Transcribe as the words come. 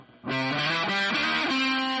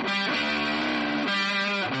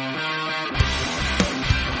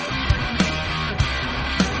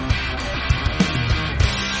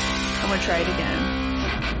try it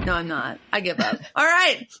again. No, I'm not. I give up. All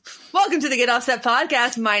right. Welcome to the Get Offset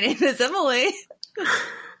podcast. My name is Emily.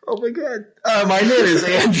 Oh my God. My name is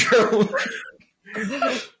Andrew.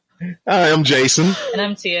 Hi, I'm Jason. And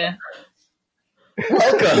I'm Tia.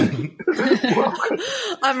 Welcome.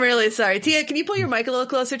 I'm really sorry. Tia, can you pull your mic a little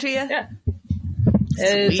closer to you? Yeah.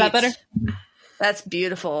 Is that better? That's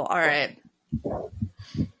beautiful. All right. Well,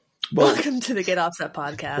 welcome to the Get Offset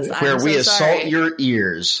podcast. Where we assault your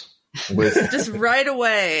ears with just right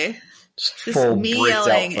away. Just full me bricked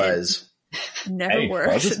yelling. Out fuzz. Never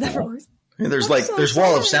works. It never works. I mean, there's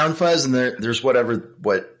wall of sound fuzz, and there's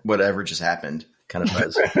whatever just happened kind of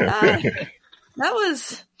fuzz. That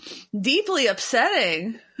was deeply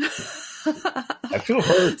upsetting. I feel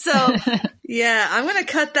hurt. So, yeah, I'm going to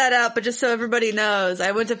cut that out, but just so everybody knows,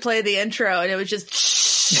 I went to play the intro and it was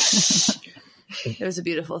just, it was a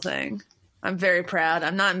beautiful thing. I'm very proud.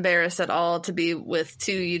 I'm not embarrassed at all to be with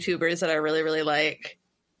two YouTubers that I really, really like.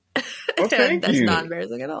 Well, thank that's you. not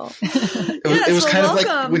embarrassing at all. It was kind of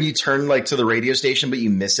like when you turn to the radio station, but you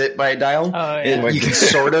miss it by a dial. Oh, yeah. You can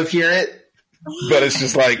sort of hear it. But it's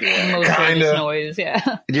just like kind of noise, yeah.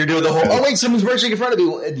 And you're doing the whole, oh wait, someone's marching in front of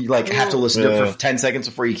you. And you have to listen to it for 10 seconds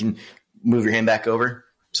before you can move your hand back over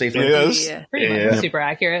safely. Yes. Yeah. Pretty much super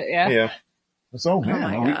accurate, yeah. Yeah. So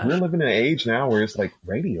man, we're living in an age now where it's like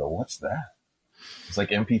radio. What's that? It's like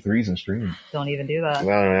MP3s and streaming. Don't even do that.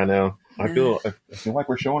 I know. I feel like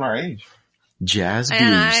we're showing our age. Jazz Blues,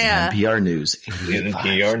 NPR News.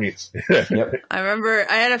 NPR News. Yep. I remember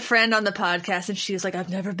I had a friend on the podcast and she was like, I've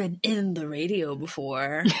never been in the radio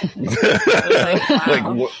before.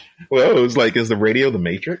 Wow. Well, it was like, is the radio the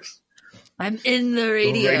Matrix? I'm in the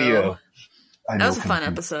radio. That was a fun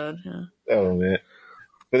episode. Yeah. Oh, man.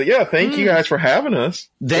 But yeah, thank you guys for having us.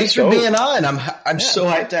 Thanks for being on. I'm so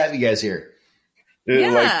hyped to have you guys here.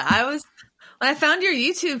 I was when I found your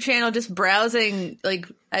YouTube channel just browsing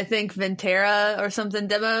I think Ventura or something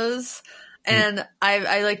demos, and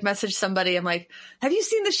I messaged somebody. I'm like, have you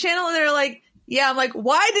seen this channel? And they're like, yeah. I'm like,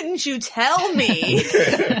 why didn't you tell me?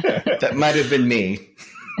 That might have been me.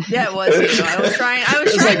 Yeah, it was you. I was trying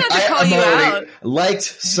not to call you out. Liked,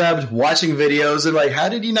 subbed, watching videos, and how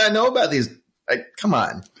did you not know about these? Come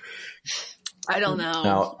on. I don't know.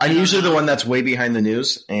 No, I'm usually the one that's way behind the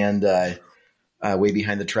news and way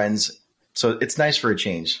behind the trends. So it's nice for a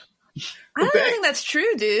change. I don't think that's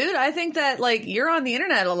true, dude. I think that you're on the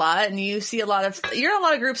internet a lot and you see you're in a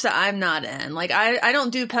lot of groups that I'm not in. I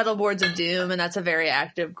don't do Pedal Boards of Doom, and that's a very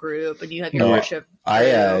active group, and you have your worship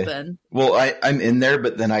open. Well, I'm in there,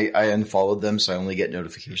 but then I unfollowed them, so I only get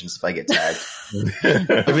notifications if I get tagged.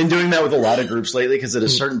 I've been doing that with a lot of groups lately because at a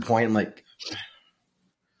certain point I'm like,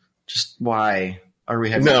 just why are we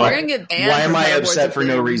having We're gonna get banned. Why am I upset for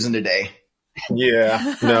no reason today?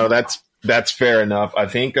 Yeah, no, that's fair enough. I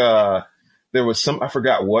think there was I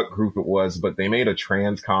forgot what group it was, but they made a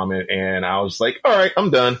trans comment, and I was like, all right,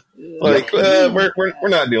 I'm done. We're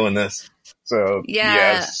not doing this. So yeah.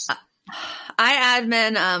 Yes. I've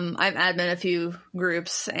admin a few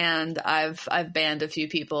groups, and I've banned a few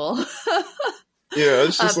people. Yeah,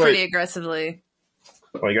 it's just pretty aggressively.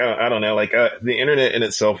 I don't know. The internet in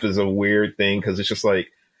itself is a weird thing because it's just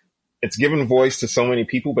it's giving voice to so many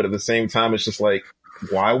people, but at the same time, it's just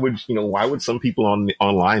why would some people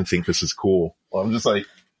online think this is cool? Well, I'm just I'm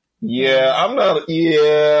not.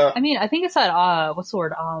 Yeah. I mean, I think it's that what's the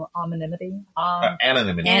word? Anonymity.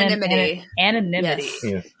 Anonymity. Anonymity. Yes.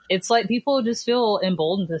 Yeah. It's people just feel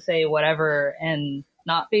emboldened to say whatever and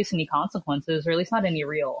not face any consequences, or at least not any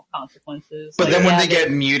real consequences. But then when they get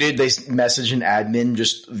muted, they message an admin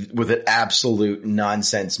just with an absolute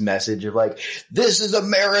nonsense message of this is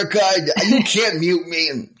America. You can't mute me.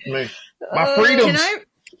 And my freedoms.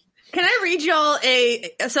 Can I read y'all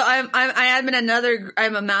so I admin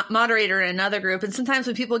I'm a moderator in another group, and sometimes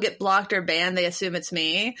when people get blocked or banned, they assume it's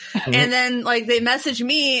me. Mm-hmm. And then they message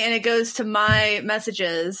me and it goes to my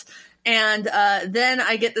messages. And then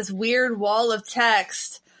I get this weird wall of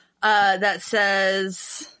text that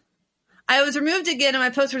says, I was removed again and my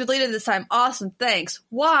posts were deleted this time. Awesome, thanks.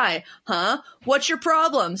 Why? Huh? What's your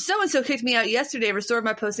problem? So-and-so kicked me out yesterday, restored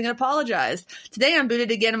my posting, and apologized. Today I'm booted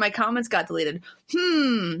again and my comments got deleted.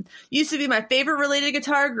 Used to be my favorite related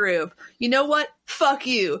guitar group. You know what? Fuck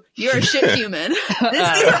you. You're a shit human. These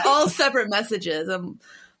are all separate messages. I'm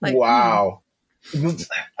wow.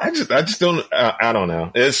 I just don't, I don't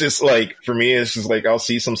know. It's just for me, it's just I'll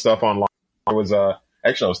see some stuff online. I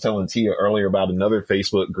was telling Tia earlier about another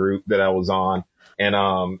Facebook group that I was on,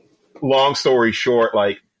 and long story short,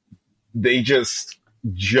 they just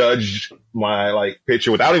judged my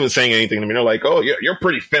picture without even saying anything to me. They're like, "Oh, yeah, you're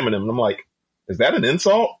pretty feminine." And I'm like, "Is that an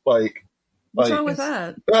insult?" What's Like, wrong with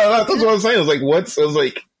that? that's what I was saying. I was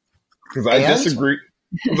like, because I disagree.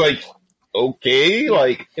 I was like, okay,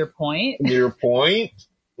 like Your point?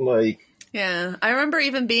 like, Yeah, I remember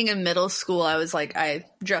even being in middle school, I was like, I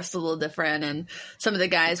dressed a little different, and some of the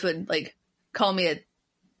guys would like call me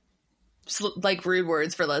like rude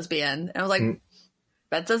words for lesbian. And I was like,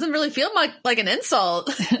 that doesn't really feel like an insult.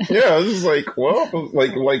 yeah, I was just like, well,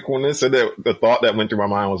 like when they said that, the thought that went through my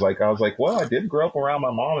mind was like, I was like, well, I did grow up around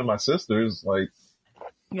my mom and my sisters. Like,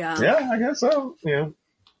 Yeah. yeah, I guess so. Yeah.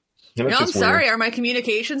 No, I'm sorry. Are my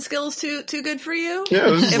communication skills too good for you? Yeah,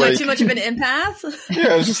 it was just Am I too much of an empath?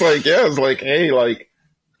 Yeah, it's just like, it's like, hey, like,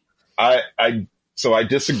 so I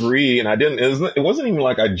disagree, and it wasn't even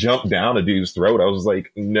like I jumped down a dude's throat. I was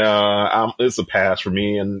like, nah, it's a pass for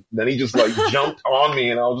me. And then he just like jumped on me,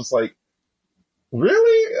 and I was just like,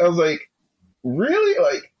 really? I was like, really?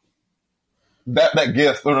 Like, that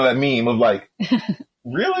gif, or that meme of like,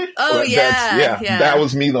 really? Oh, Like, yeah. that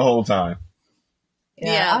was me the whole time.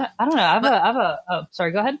 Yeah. I don't know. I have a,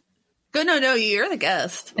 sorry, go ahead. No, you're the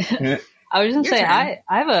guest. I was just Your gonna say, turn.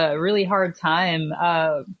 I have a really hard time,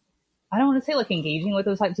 I don't want to say like engaging with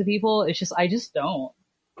those types of people. It's just, I just don't.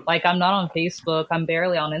 Like, I'm not on Facebook. I'm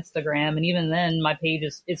barely on Instagram. And even then, my page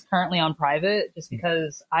is currently on private just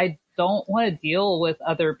because I don't want to deal with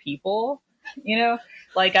other people, you know?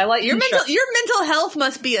 Like, I like Your mental health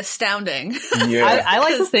must be astounding. Yeah. I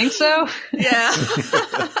like to think so. Yeah.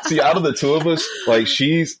 See, out of the two of us, like,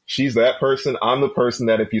 she's that person. I'm the person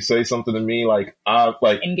that if you say something to me, like,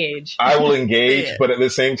 Engage. I will engage, Yeah. but at the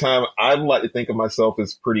same time, I like to think of myself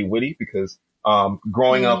as pretty witty because,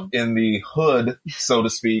 growing up in the hood, so to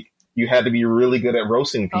speak, you had to be really good at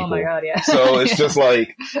roasting people. Oh my God, yeah. So it's just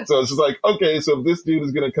like, okay, so if this dude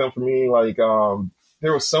is going to come for me, like,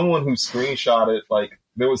 there was someone who screenshotted, like,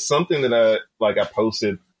 there was something that I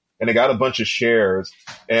posted and it got a bunch of shares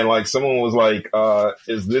and like someone was like,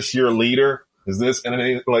 is this your leader? Is this, and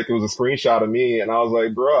it was a screenshot of me and I was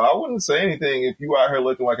like, bro, I wouldn't say anything if you out here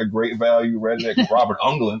looking like a great value redneck Robert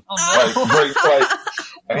Englund. Oh, no. Like, great, like,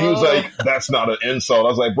 and he was like, that's not an insult. I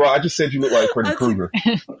was like, bro, I just said you look like Freddy Krueger.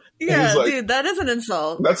 Yeah, like, dude, that is an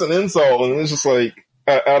insult. That's an insult. And it's just like,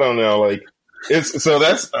 I don't know, like,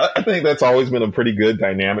 I think that's always been a pretty good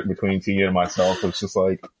dynamic between Tia and myself. It's just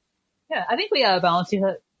like, Yeah, I think we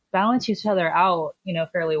balance each other out, you know,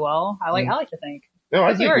 fairly well. I like to think. no,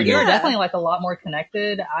 I think we do. You're definitely like a lot more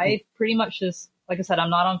connected. I pretty much just, like I said, I'm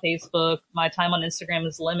not on Facebook. My time on Instagram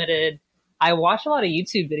is limited. I watch a lot of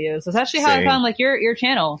YouTube videos. That's actually how Same. I found like your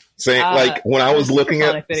channel. Saying like when I was looking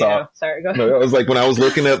at, sorry, go ahead. no, it was like when I was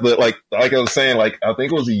looking at the like I was saying, like I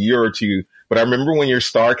think it was a year or two, but I remember when your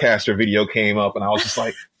Starcaster video came up, and I was just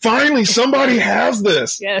like, finally somebody has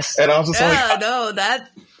this. Yes, and I was just Yeah, no, that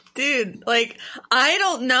dude, like, I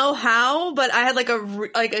don't know how, but I had like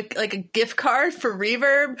a gift card for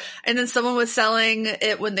Reverb, and then someone was selling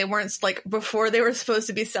it when they weren't, like, before they were supposed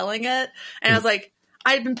to be selling it, and I was like,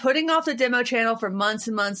 I'd been putting off the demo channel for months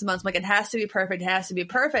and months and months. I'm like, it has to be perfect. It has to be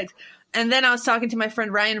perfect. And then I was talking to my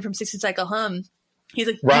friend Ryan from 60 Cycle Hum. He's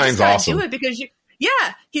like, Ryan's awesome. Do it because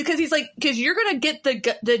he's like, because you're going to get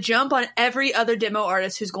the jump on every other demo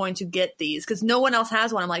artist who's going to get these because no one else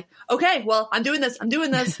has one. I'm like, okay, well, I'm doing this.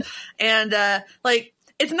 And, like,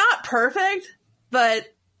 it's not perfect,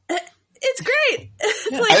 but it's great.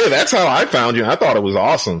 It's like, hey, that's how I found you. And I thought it was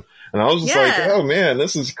awesome. And I was just like, Yeah. oh man,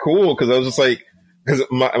 this is cool. Cause I was just like, because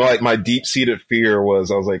my deep seated fear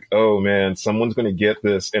was, I was like, oh man, someone's gonna get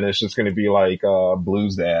this, and it's just gonna be like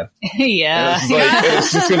Blues Dad. Yeah. And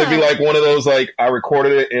it's just gonna be like one of those, like, I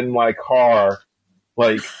recorded it in my car,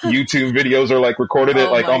 like YouTube videos, or like recorded it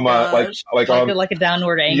Oh like my on my gosh. like a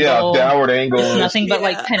downward angle. yeah, downward angle. It's And nothing but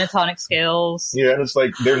like Yeah. pentatonic scales. yeah, and it's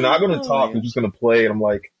like they're not gonna talk; they're just gonna play, and I'm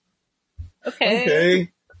like,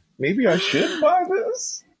 okay, maybe I should buy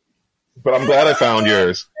this. But I'm glad I found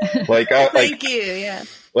yours. Like, Thank you. Yeah.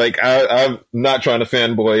 I'm not trying to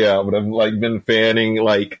fanboy out, but I've like been fanning,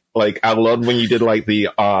 like I loved when you did like the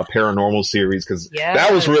paranormal series, because Yes.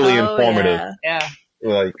 that was really Oh, informative. yeah.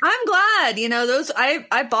 Yeah. Like, I'm glad, those,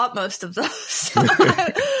 I bought most of those.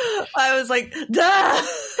 I was like, duh.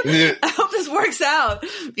 Yeah. I hope this works out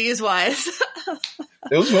views wise.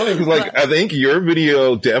 it was funny because, like, I think your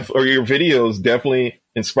videos definitely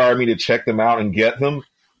inspired me to check them out and get them.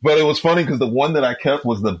 But it was funny because the one that I kept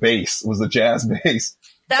was the bass, was the jazz bass.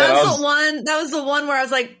 That was the one where I was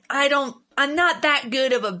like, I'm not that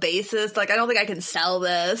good of a bassist. Like, I don't think I can sell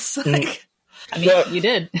this. Like, I mean, you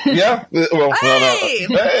did. Yeah. Well, Hey!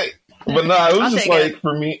 no. Hey! But no, it was I'll just take like, it.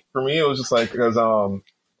 for me, it was just like, because,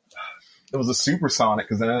 it was a supersonic,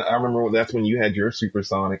 because then I remember that's when you had your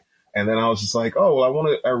supersonic. And then I was just like, oh,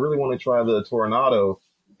 well, I really want to try the Tornado.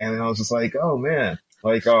 And then I was just like, oh man.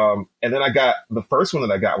 Like, and then I got, the first one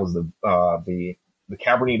that I got was the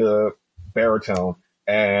Cabernita baritone.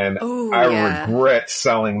 And Ooh, I yeah. regret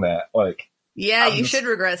selling that. Like, Yeah, you should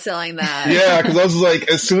regret selling that. yeah, because I was like,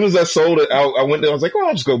 as soon as I sold it, I went there. I was like, well,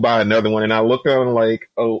 I'll just go buy another one. And I looked at them like,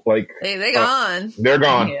 oh, like They're gone. they're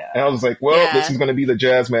gone. Yeah. And I was like, well, Yeah. this is going to be the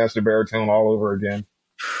Jazzmaster baritone all over again.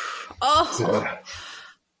 Oh,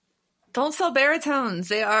 don't sell baritones.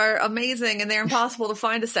 They are amazing and they're impossible to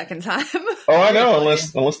find a second time. Oh, I know,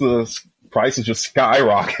 unless the prices just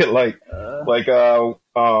skyrocket. Like,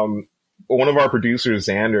 one of our producers,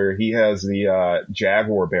 Xander, he has the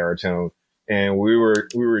Jaguar baritone, and we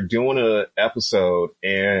were doing an episode,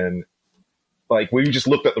 and like we just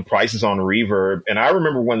looked at the prices on Reverb, and I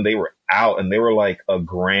remember when they were out, and they were like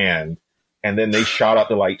 $1,000, and then they shot up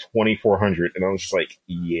to like 2,400, and I was just like,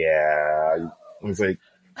 yeah, I was like.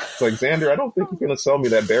 It's like, Xander, I don't think you're going to sell me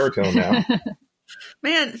that baritone now.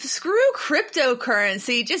 Man, screw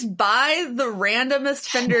cryptocurrency. Just buy the randomest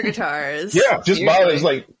Fender guitars. Yeah, just buy it. It's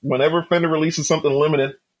like, whenever Fender releases something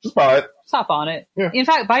limited, just buy it. Stop on it. Yeah. In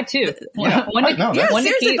fact, buy two. Yeah. One to, No, Yeah, one to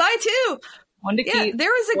seriously, keep. buy two. One to Yeah, keep. there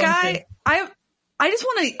was a one guy.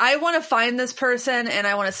 I want to find this person and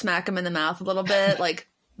I want to smack him in the mouth a little bit, like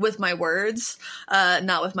with my words,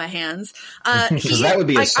 not with my hands. Because that would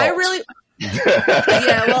be assault. I really.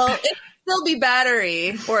 Yeah, well, it'd still be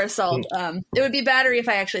battery or assault. It would be battery if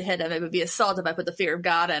I actually hit him. It would be assault if I put the fear of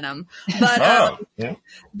God in him. But yeah.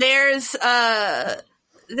 there's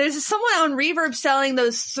someone on Reverb selling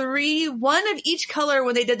those three, one of each color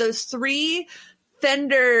when they did those three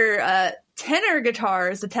Fender tenor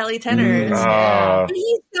guitars, the Tele tenors. And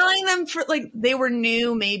he's selling them for like they were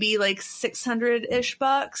new, maybe like $600-ish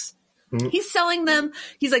bucks. He's selling them.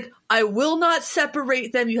 He's like, I will not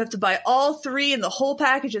separate them. You have to buy all three, and the whole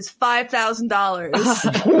package is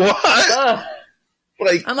 $5,000. What?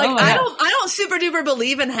 Like, I'm like, Oh my I God. don't super duper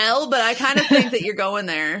believe in hell, but I kind of think that you're going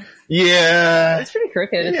there. yeah. It's pretty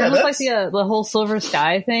crooked. It's Yeah, almost like that's- the whole Silver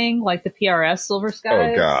Sky thing, like the PRS Silver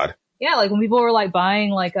Sky. Oh God. Yeah, like when people were like buying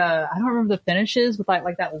like I don't remember the finishes with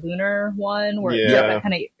like that lunar one where it's Yeah. got that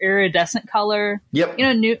kind of iridescent color. Yep. You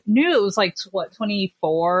know, new it was like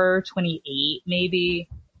 24, 28 maybe.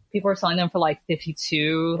 People are selling them for like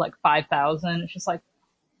 52, like 5,000. It's just like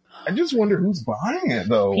I just wonder who's buying it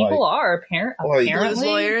though. people Like, are Blues apparently.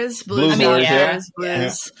 lawyers, Blues blues lawyers, managers,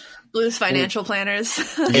 yeah. blues financial planners.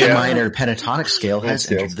 A Yeah. minor pentatonic scale has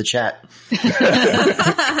Scales. entered the chat.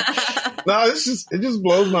 no, it just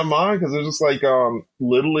blows my mind because it's just like,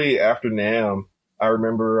 literally after NAMM, I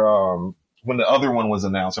remember, when the other one was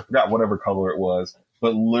announced, I forgot whatever color it was,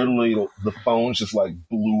 but literally the phones just like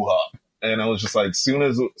blew up. And I was just like, soon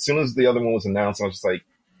as the other one was announced, I was just like,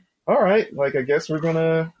 all right, like, I guess we're going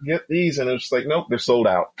to get these. And it's just like, nope, they're sold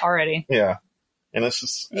out. Already. Yeah. And it's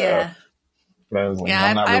just, Yeah. but I was like, Yeah,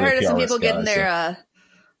 I'm not I really heard a of some PRS people getting guy, so- their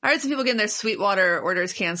I heard some people getting their Sweetwater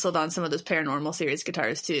orders canceled on some of those Paranormal series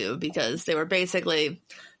guitars too, because they were basically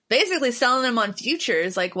selling them on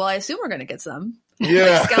futures. Like, well, I assume we're going to get some.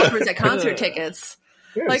 Yeah. Like scalpers at concert tickets.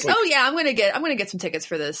 Yeah, Like, it's like, oh yeah, I'm gonna get some tickets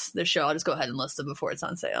for this show. I'll just go ahead and list them before it's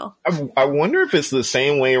on sale. I wonder if it's the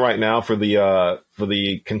same way right now for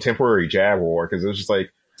the contemporary Jaguar, because it's just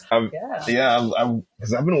like,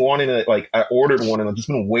 because I've been wanting to, like, I ordered one and I've just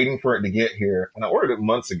been waiting for it to get here, and I ordered it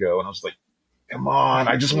months ago, and I was like, come on,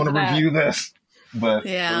 I just want to review this. But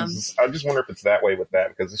Yeah. I just wonder if it's that way with that,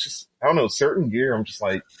 because it's just, I don't know, certain gear, I'm just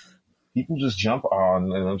like, people just jump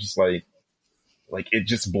on, and I'm just like it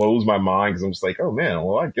just blows my mind, because I'm just like, oh man,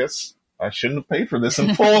 well, I guess I shouldn't have paid for this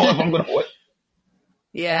in full if I'm going to.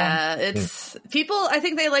 Yeah, it's people. I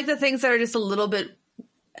think they like the things that are just a little bit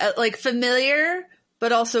like familiar,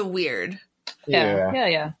 but also weird.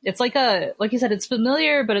 Yeah. It's like you said, it's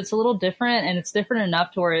familiar, but it's a little different, and it's different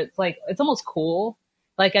enough to where it's like, it's almost cool.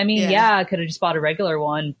 Like, I mean, Yeah. I could have just bought a regular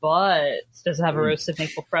one, but does it have a roasted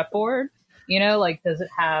maple fretboard? You know, like, does it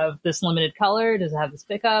have this limited color? Does it have this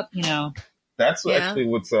pickup? You know, That's actually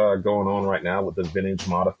what's going on right now with the vintage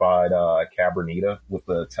modified Cabernita with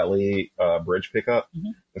the Tele bridge pickup.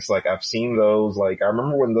 Mhm. It's like, I've seen those, like, I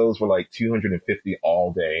remember when those were like 250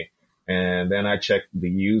 all day. And then I checked the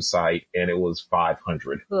used site and it was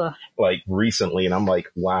 500 ugh, like recently. And I'm like,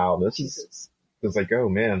 wow, this is, Jesus. it's like, oh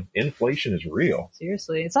man, inflation is real.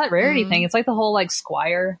 Seriously, it's that rarity Mhm. thing. It's like the whole like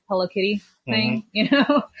Squire Hello Kitty thing, you know?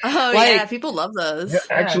 Oh Like- yeah, people love those. Yeah,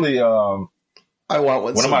 actually, I want one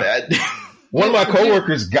One so of my- bad. one of my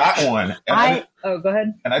coworkers got one, and go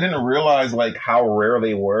ahead. I didn't realize like how rare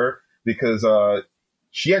they were, because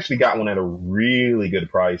she actually got one at a really good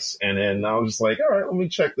price, and then I was just like, all right, let me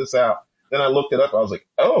check this out. Then I looked it up. I was like,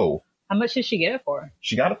 oh, How much did she get it for?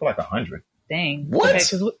 she got it for like $100. thing. What? Okay,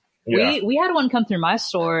 'cause we had one come through my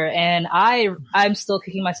store, and I'm still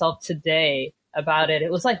kicking myself today about it.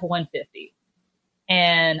 It was like $150,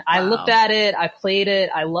 and I looked at it, I played it,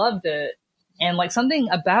 I loved it, and like something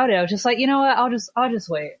about it, I was just like, you know what, I'll just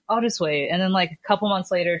wait, and then like a couple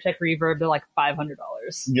months later, check Reverb, they're like $500.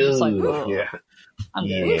 Just like, yeah, I'm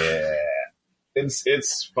good. yeah.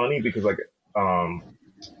 It's funny because like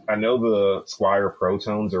I know the Squier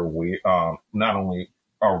Protones are weird. Not only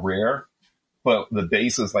are rare, but the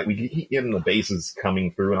basses, like we keep getting the basses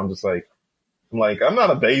coming through, and I'm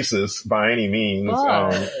not a bassist by any means,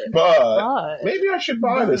 but maybe I should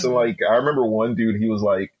buy this. And like I remember one dude, he was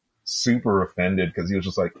like super offended because he was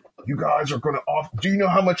just like, "You guys are gonna do you know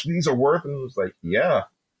how much these are worth?" And I was like, "Yeah,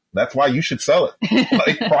 that's why you should sell it,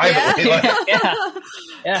 like privately."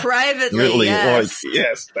 Privately, really, yes. like,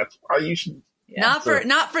 yes, that's why you should. Not for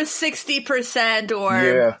 60%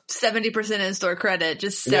 or 70% in store credit.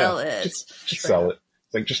 Just sell it. Just sell it.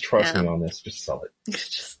 It's like, just trust me on this. Just sell it.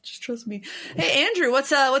 just trust me. Hey Andrew,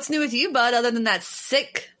 what's new with you, bud? Other than that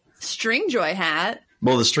sick Stringjoy hat.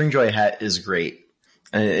 Well, the Stringjoy hat is great.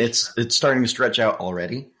 It's starting to stretch out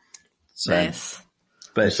already. So, nice.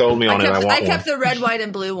 But you sold me on it. I kept the red, white,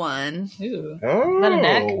 and blue one. Ooh. Oh, is that a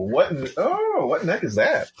neck? What neck is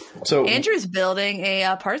that? So Andrew's building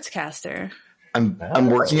a parts caster. I'm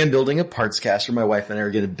working on building a parts caster. My wife and I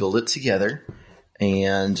are going to build it together.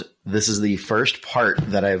 And this is the first part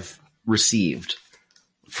that I've received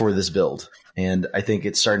for this build. And I think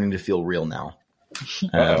it's starting to feel real now.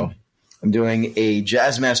 I'm doing a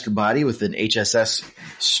Jazzmaster body with an HSS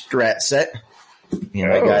Strat set.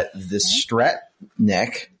 And I got this Strat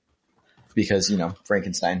neck because,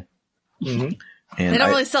 Frankenstein. Mm-hmm. And they don't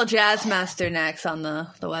really sell Jazzmaster necks on the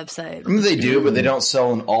website. They do, but they don't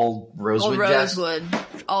sell an all rosewood.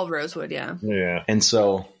 All rosewood, yeah. Yeah. And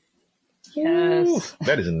so, yes,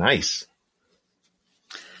 that is nice.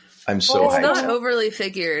 I'm so hyped. It's not overly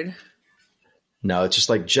figured. No, it's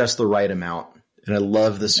just the right amount. And I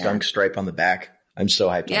love the skunk stripe on the back. I'm so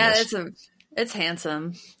hyped on this. It's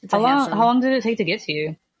handsome. How long did it take to get to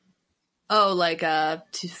you? Oh, like a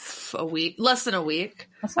week, less than a week.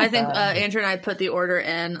 I think Andrew and I put the order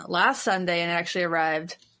in last Sunday, and it actually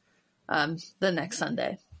arrived the next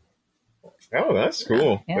Sunday. Oh, that's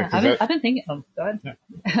cool. Yeah, I've been thinking. Oh, go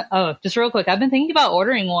ahead. Oh, just real quick. I've been thinking about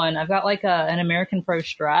ordering one. I've got like an American Pro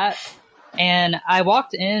Strat, and I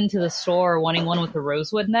walked into the store wanting one with a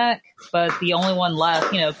rosewood neck, but the only one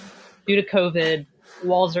left, due to COVID,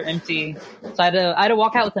 walls are empty. So I had to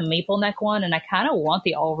walk out with a maple neck one, and I kind of want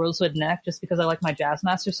the all rosewood neck just because I like my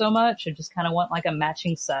Jazzmaster so much. I just kind of want like a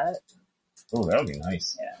matching set. Oh, that would be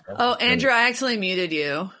nice. Yeah. Oh, Andrew, I accidentally muted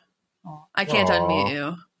you. I can't unmute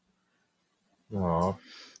you. Aww.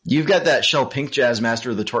 You've got that shell pink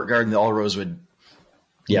Jazzmaster, the Torque Guard, and the all rosewood.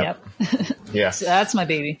 Yep. Yeah. So that's my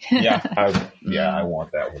baby. I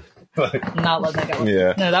want that one. Not letting that go.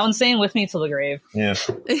 Yeah. No, that one's staying with me till the grave. Yeah.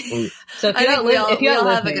 So if I you think we all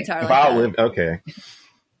have a guitar like If I that. outlive, okay.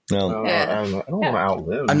 No. I don't want to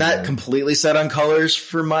outlive. I'm not completely set on colors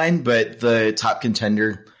for mine, but the top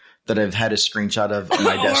contender that I've had a screenshot of on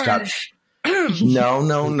my desktop.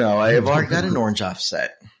 No. I have already got an orange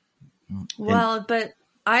offset. Well, but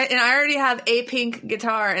I already have a pink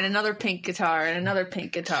guitar and another pink guitar and another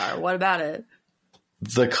pink guitar. What about it?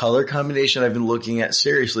 The color combination I've been looking at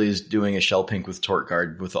seriously is doing a shell pink with Torque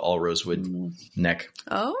Guard with the all rosewood neck.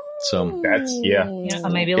 Oh. So that's,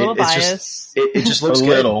 maybe a little bias. It just looks a good.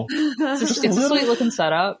 little. It's a sweet looking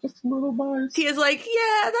setup. Just a little bias. He is like,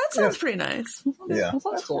 yeah, that sounds pretty nice. Yeah.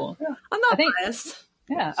 That's cool. Yeah. I'm not biased.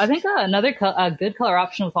 Yeah, I think another good color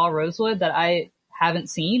option with all rosewood that I haven't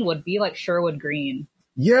seen would be like Sherwood Green.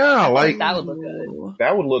 Yeah, like that would look good.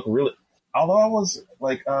 That would look really. Although I was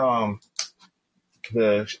like,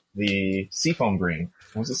 the seafoam green.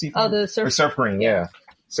 What was it seafoam? Oh, the surf green. Yeah,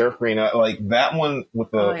 surf green. Like that one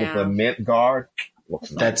with the mint guard.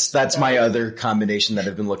 That's my other combination that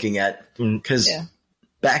I've been looking at because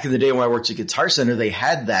back in the day when I worked at Guitar Center, they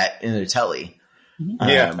had that in a telly.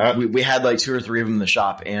 We had like 2 or 3 of them in the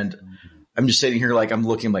shop, and I'm just sitting here like I'm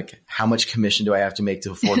looking like how much commission do I have to make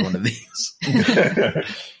to afford one of these?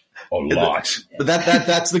 A lot. But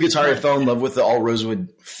that's the guitar I fell in love with, the all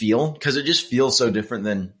rosewood feel, because it just feels so different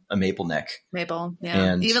than a maple neck. Maple, yeah.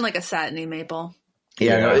 And even like a satiny maple.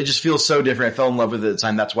 Yeah, no, it just feels so different. I fell in love with it at the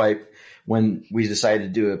time. That's why when we decided to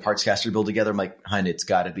do a parts caster build together, I'm like, hun, it's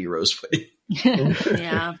got to be rosewood.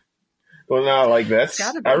 Yeah. Well, no, like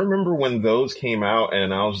I remember when those came out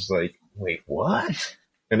and I was just like, wait, what?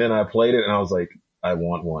 And then I played it and I was like, I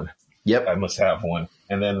want one. Yep. I must have one.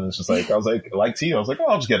 And then it's just like, I was like T, I was like, oh,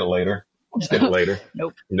 I'll just get it later. I'll just get it later.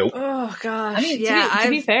 Nope. Oh gosh. I mean, yeah, to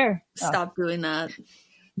be fair, stopped doing that.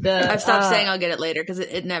 the I've stopped saying I'll get it later because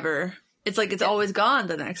it never. It's like it's always gone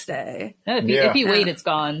the next day. no, if you wait, it's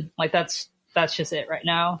gone. Like that's just it right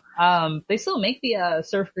now. They still make the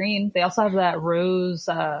surf green. They also have that rose.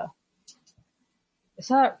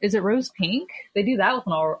 Is it rose pink? They do that with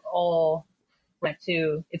an all black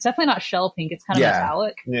too. It's definitely not shell pink. It's kind of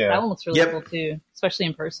metallic. Yeah. That one looks really cool too, especially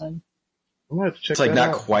in person. I'm gonna have to check It's like that not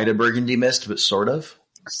out. quite a burgundy mist, but sort of.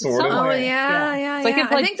 Sort of. Oh Somewhere. yeah. It's like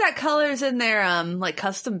if, I like- think that color's in their like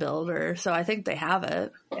custom builder, so I think they have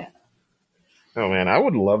it. Oh man, I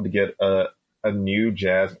would love to get a new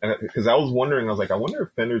jazz, because I was wondering, I was like, I wonder if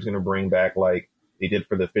Fender's going to bring back like they did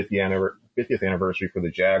for the 50th anniversary for the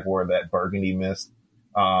Jaguar, that burgundy mist,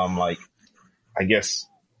 like I guess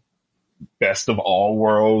best of all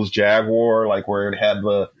worlds Jaguar, like where it had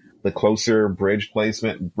the closer bridge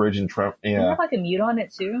placement, bridge and trump. Does it Yeah, have like a mute on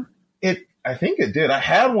it too? I think it did. I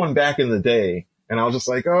had one back in the day. And I was just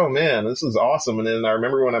like, oh man, this is awesome. And then I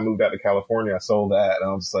remember when I moved out to California, I sold that. And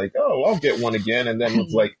I was just like, oh, I'll get one again. And then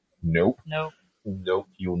it's like, nope,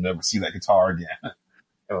 you'll never see that guitar again. And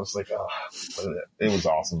I was like, oh, it was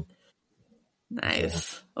awesome.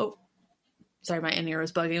 Nice. Oh, sorry, my in-ear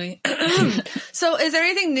was bugging me. So is there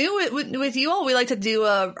anything new with you all? We like to do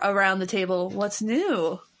around the table. What's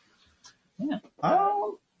new?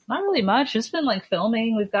 Oh, Not really much. Just been like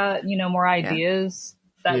filming. We've got, more ideas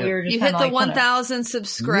that we were just You hit the like 1,000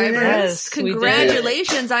 subscribers. Yes, we did.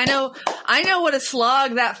 Congratulations. I know what a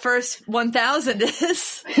slog that first 1,000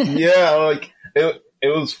 is. yeah, like it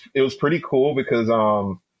was pretty cool because,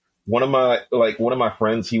 one of my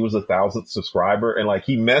friends, he was 1,000th subscriber, and like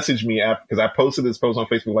he messaged me after, because I posted this post on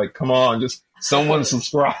Facebook, like, come on, just someone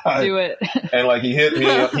subscribe. do it. And like he hit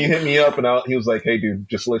me up and he was like, hey dude,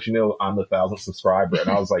 just to let you know, I'm the 1,000th subscriber.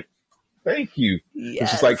 And I was like, thank you. Yes.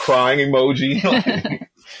 It's just like crying emoji.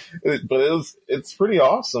 But it's pretty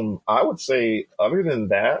awesome. I would say other than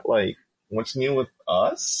that, like what's new with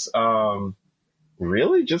us?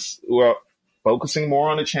 Really just, focusing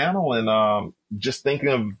more on the channel and, just thinking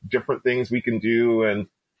of different things we can do and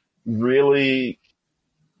really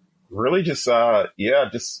just,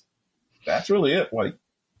 just that's really it. Like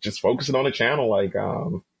just focusing on the channel. Like,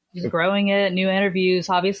 Just growing it, new interviews,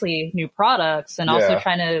 obviously new products, and also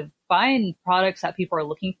trying to find products that people are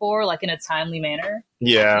looking for, like in a timely manner.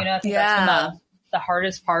 yeah. I think that's been the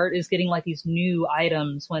hardest part, is getting like these new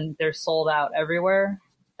items when they're sold out everywhere.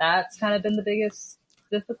 That's kind of been the biggest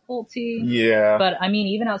difficulty. Yeah. But I mean,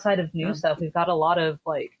 even outside of new stuff, we've got a lot of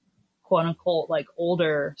like quote unquote like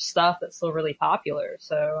older stuff that's still really popular.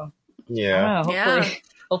 So Yeah. I don't know,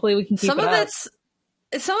 hopefully we can keep Some it of up.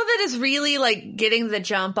 it is really like getting the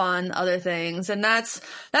jump on other things, and that's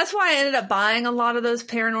why I ended up buying a lot of those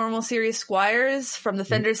Paranormal Series Squires from the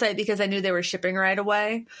Fender site, because I knew they were shipping right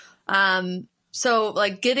away. So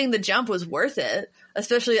like getting the jump was worth it.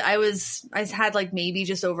 Especially I had like maybe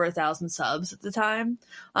just over 1,000 subs at the time.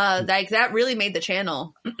 Like that really made the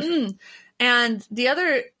channel. And the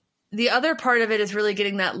other part of it is really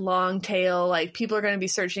getting that long tail. Like people are going to be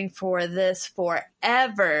searching for this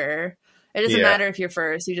forever. It doesn't matter if you're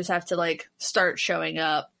first. You just have to like start showing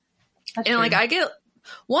up. That's and true. like I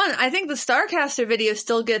think the Starcaster video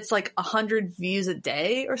still gets like 100 views a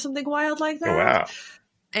day or something wild like that. Oh, wow.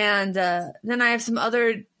 And then I have some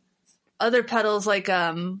other pedals, like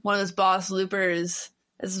one of those Boss Loopers.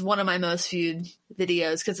 This is one of my most viewed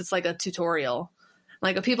videos because it's like a tutorial.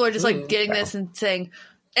 Like people are just like getting this and saying,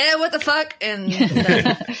 what the fuck? And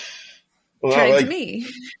then turning to me.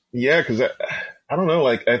 Yeah, because I don't know.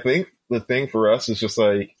 Like I think the thing for us is just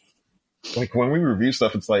like when we review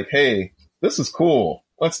stuff, it's like, hey, this is cool.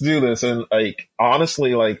 Let's do this. And like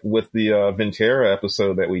honestly, like with the Ventura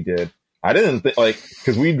episode that we did, I didn't think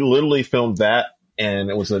because we literally filmed that.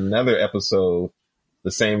 And it was another episode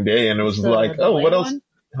the same day, and it was like, oh, what else? One?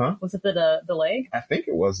 Huh? Was it the delay? I think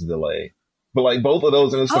it was a delay, but like both of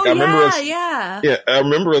those, and it's like I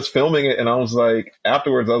remember us filming it, and I was like,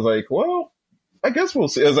 afterwards, I was like, well, I guess we'll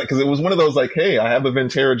see. It was like, because it was one of those like, hey, I have a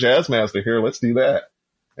Ventura Jazzmaster here, let's do that,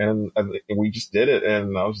 and we just did it,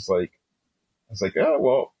 and I was like, oh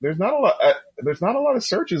well, there's not a lot of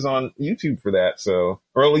searches on YouTube for that, so,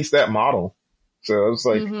 or at least that model. So I was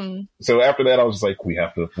like, so after that, I was like, we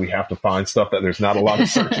have to find stuff that there's not a lot of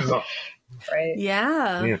searches on. Right.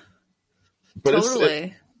 Yeah. But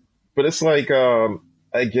totally. it's like,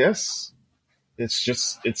 I guess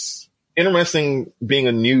it's interesting being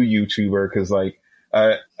a new YouTuber. Cause like,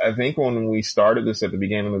 I think when we started this at the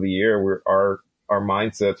beginning of the year, our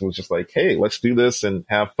mindsets was just like, hey, let's do this and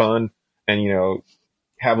have fun and,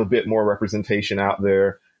 have a bit more representation out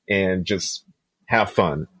there and just have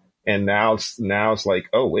fun. And now it's like,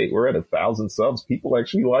 oh wait, we're at 1,000 subs. People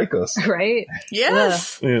actually like us. Right?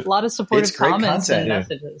 Yes. Yeah. A lot of supportive It's great comments and content.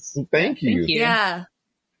 messages. Thank you. Thank you. Yeah.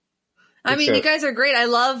 I mean, Except- you guys are great. I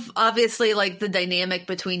love, obviously, like the dynamic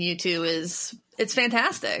between you two it's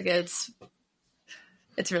fantastic.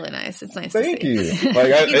 It's really nice. It's nice Thank to see. you. Like,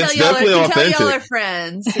 it's definitely you tell authentic. y'all are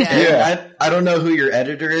friends. Yeah. Yeah. I don't know who your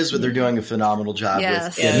editor is, but they're doing a phenomenal job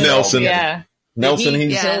Yes. with Yeah. Nelson. Yeah. Nelson, He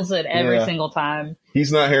he's kills it every Yeah. single time.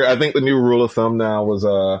 he's not here. I think the new rule of thumb now was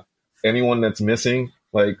anyone that's missing,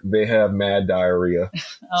 like they have mad diarrhea.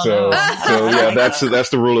 Oh, So no. so yeah, that's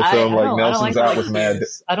the rule of thumb. Like Nelson's out with mad.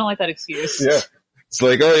 excuse. I don't like that excuse. Yeah, it's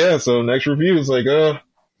like, oh yeah. So next review is like,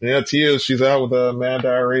 yeah, Tia, she's out with mad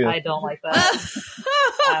diarrhea. I don't like that.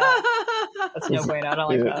 That's no bueno. I don't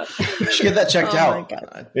like Yeah. that. You should get that checked Oh out.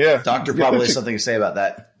 Yeah, Doctor probably has something to say about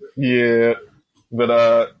that. Yeah,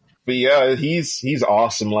 but yeah, he's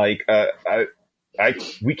awesome. Like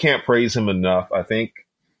we can't praise him enough. I think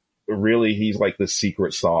really he's like the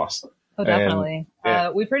secret sauce. Oh, definitely.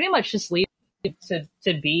 yeah. We pretty much just leave him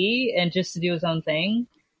to be and just to do his own thing.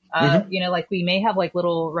 You know, like we may have like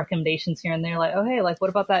little recommendations here and there, like, oh, hey, like what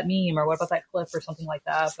about that meme or what about that clip or something like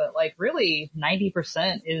that? But like really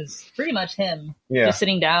 90% is pretty much him just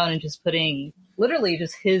sitting down and just putting literally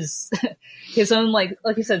just his own, like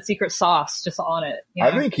you said, secret sauce just on it. You know?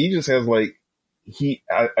 I think he just has like,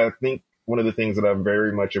 I think one of the things that I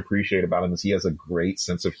very much appreciate about him is he has a great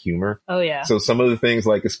sense of humor. Oh yeah. So some of the things,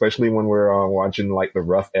 like, especially when we're watching like the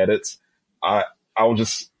rough edits, I'll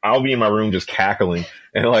be in my room just cackling,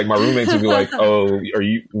 and like my roommates will be like, "Oh,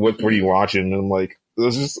 what are you watching?" And I'm like, "It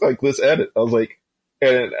was just like this edit." I was like,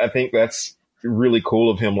 and I think that's really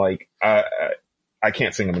cool of him. Like, I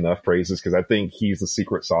can't sing him enough praises because I think he's the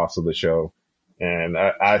secret sauce of the show, and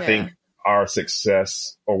I think our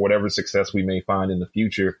success or whatever success we may find in the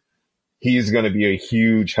future, he's going to be a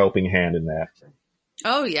huge helping hand in that.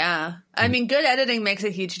 Oh yeah. I mean, good editing makes a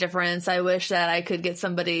huge difference. I wish that I could get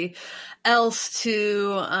somebody else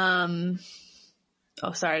to,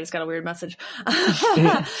 oh, sorry, I just got a weird message.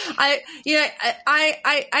 I've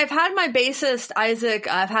had my bassist, Isaac,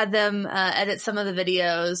 I've had them, edit some of the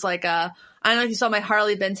videos. Like, I don't know if you saw my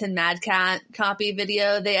Harley Benton Mad Cat copy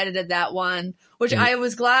video. They edited that one, which I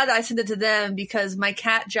was glad I sent it to them because my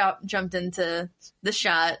cat jumped into the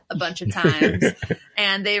shot a bunch of times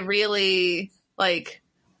and they really, like,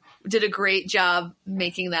 did a great job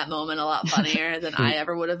making that moment a lot funnier than I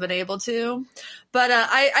ever would have been able to. But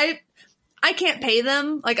I can't pay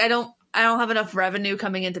them. Like I don't have enough revenue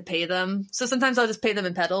coming in to pay them. So sometimes I'll just pay them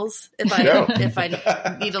in pedals if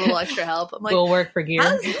I need a little extra help. I'm like, we'll work for gear.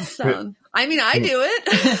 how does this sound? I mean, I do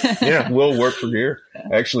it. Yeah, we'll work for gear.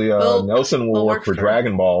 Actually, Nelson will work for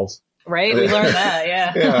Dragon Balls. Right? We learned that,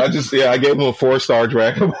 yeah. I gave him a 4-star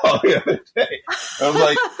Dragon Ball the other day. I was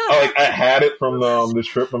like, I had it from the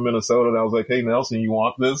trip from Minnesota, and I was like, hey, Nelson, you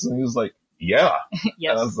want this? And he was like, yeah.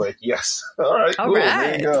 Yes. And I was like, yes. All right, All cool. right.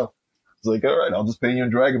 There you go. I was like, all right, I'll just pay you in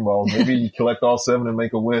Dragon Balls. Maybe you collect all 7 and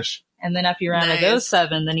make a wish. And then after you run out of those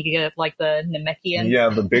 7, then you can get like the Namekian. Yeah,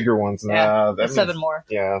 the bigger ones. Yeah, that 7 means, more.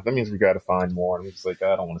 Yeah, that means we got to find more. And it's like,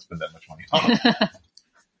 I don't want to spend that much money on it.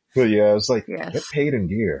 But yeah, it's like, get paid in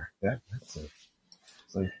gear. That's it.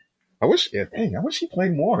 It's like, I wish he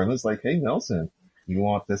played more. And it's like, hey, Nelson, you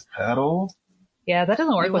want this pedal? Yeah, that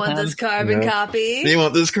doesn't work You with want him. this carbon copy? You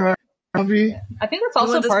want this copy? I think that's You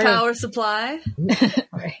also want this part power supply?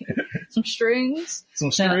 right. Some strings. Some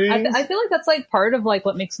No, strings? I feel like that's like part of like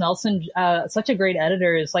what makes Nelson such a great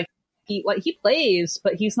editor is like he plays,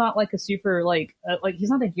 but he's not like a super like he's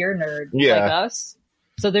not a gear nerd like us.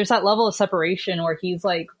 So there's that level of separation where he's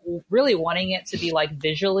like really wanting it to be like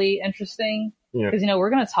visually interesting. Because, we're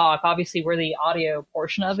going to talk, obviously we're the audio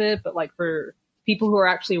portion of it, but like for people who are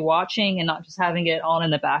actually watching and not just having it on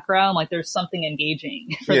in the background, like there's something engaging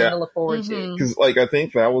for them to look forward to. Because like, I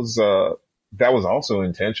think that was also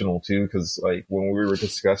intentional too. Because like when we were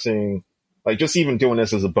discussing, like just even doing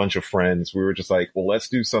this as a bunch of friends, we were just like, well, let's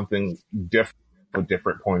do something different, a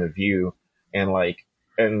different point of view. And like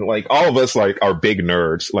all of us like are big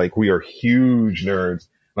nerds. Like we are huge nerds.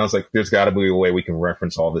 And I was like, there's got to be a way we can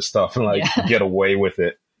reference all this stuff and like get away with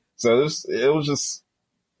it. So it was just,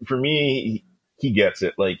 for me, he gets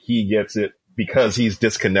it. Like he gets it because he's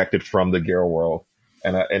disconnected from the gear world.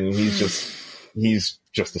 And he's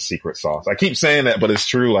just a secret sauce. I keep saying that, but it's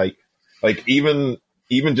true. Like even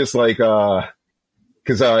just like, cause,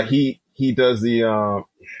 he does the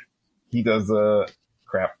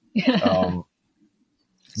crap.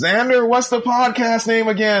 Xander, what's the podcast name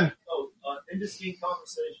again? Indistinct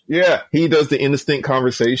Conversation. Yeah, he does the Indistinct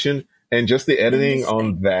Conversation, and just the editing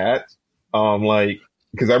on that, like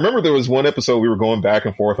because I remember there was one episode we were going back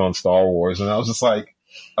and forth on Star Wars, and I was like,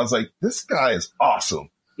 this guy is awesome.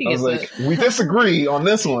 I was like, we disagree on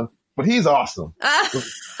this one, but he's awesome.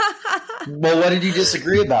 Well, what did you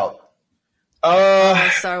disagree about?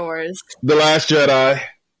 Star Wars. The Last Jedi.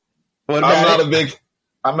 What I'm about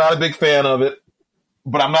not a big fan of it,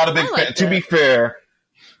 but I'm not a big fan. To be fair,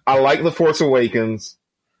 I like The Force Awakens.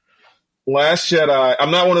 Last Jedi,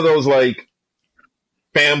 I'm not one of those like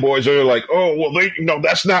fanboys who are like, oh, well,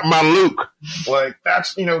 that's not my Luke. Like,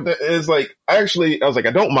 that's, it's like, I was like,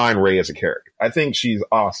 I don't mind Rey as a character. I think she's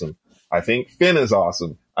awesome. I think Finn is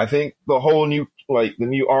awesome. I think the whole new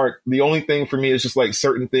arc, the only thing for me is just like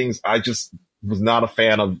certain things I just was not a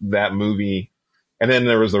fan of that movie. And then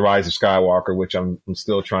there was The Rise of Skywalker, which I'm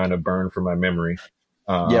still trying to burn from my memory.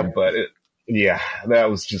 But that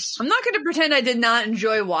was just... I'm not going to pretend I did not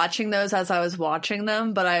enjoy watching those as I was watching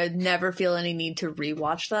them, but I would never feel any need to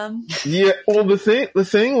rewatch them. Yeah, well, the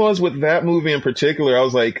thing was with that movie in particular, I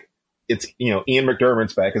was like, it's, Ian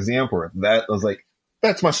McDermott's back as the Emperor. That I was like,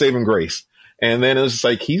 that's my saving grace. And then it was just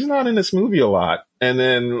like, he's not in this movie a lot. And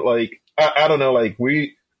then like, I don't know, like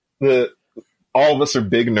all of us are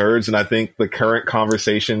big nerds, and I think the current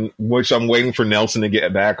conversation, which I'm waiting for Nelson to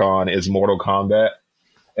get back on, is Mortal Kombat.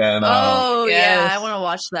 And yeah, I want to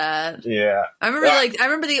watch that. Yeah, I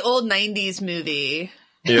remember the old '90s movie.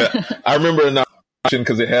 Yeah, I remember not watching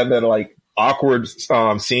because it had that like awkward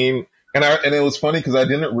scene, and it was funny because I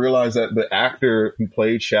didn't realize that the actor who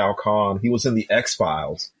played Shao Kahn, he was in the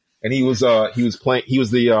X-Files, and he was the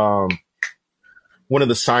one of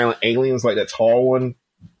the silent aliens, like that tall one.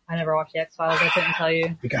 I never watched the X-Files. I couldn't tell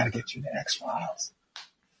you. We gotta get you the X-Files.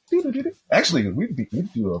 Actually, we'd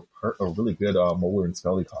do a really good Mulder and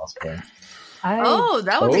Scully cosplay.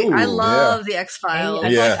 That would be. I love the X-Files.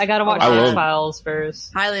 I gotta watch the X-Files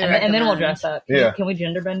first. Highly recommend. And then we'll dress up. Can we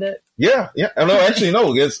gender bend it? Yeah. No, actually,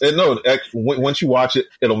 no. Once you watch it,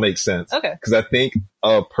 it'll make sense. Okay. Because I think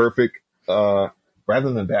a perfect,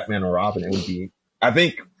 rather than Batman and Robin, it would be. I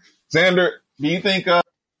think, Xander, do you think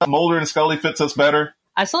Mulder and Scully fits us better?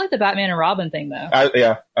 I still like the Batman and Robin thing, though. I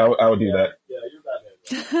would do that. Yeah, you're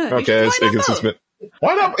Batman. Okay,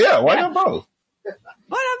 why not? Yeah, why not both?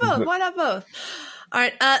 Why not both? All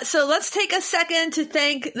right, so let's take a second to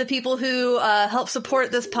thank the people who help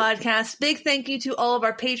support this podcast. Big thank you to all of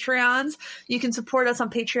our Patreons. You can support us on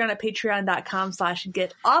Patreon at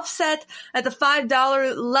patreon.com/getoffset. At the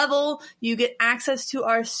 $5 level, you get access to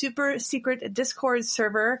our super secret Discord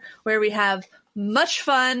server where we have much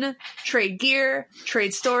fun, trade gear,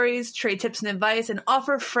 trade stories, trade tips and advice, and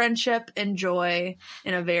offer friendship and joy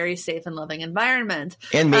in a very safe and loving environment.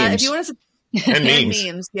 And memes. If you want to and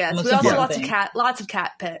memes. Yes. We also have lots of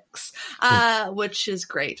cat pics, which is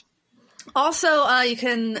great. Also, you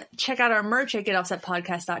can check out our merch at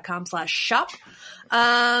getoffsetpodcast.com/shop.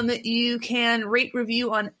 You can rate,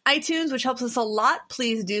 review on iTunes, which helps us a lot.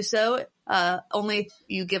 Please do so. Only if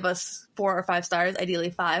you give us 4 or 5 stars,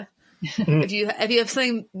 ideally 5. If you have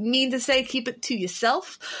something mean to say, keep it to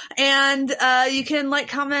yourself. And you can like,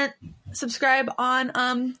 comment, subscribe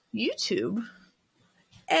on YouTube.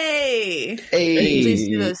 Hey, please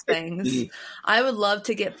do those things. I would love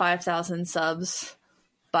to get 5,000 subs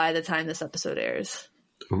by the time this episode airs.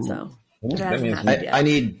 Ooh. So I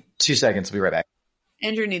need 2 seconds. I'll be right back.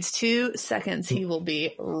 Andrew needs 2 seconds. He will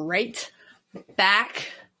be right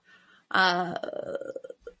back.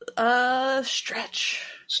 Stretch,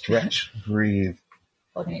 breathe.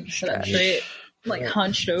 Okay, straight, like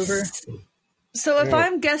hunched over. So if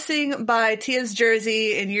I'm guessing by Tia's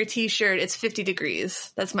jersey and your t-shirt, it's 50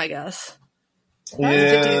 degrees. That's my guess.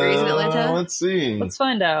 Yeah, 50 degrees in Atlanta? Let's see. Let's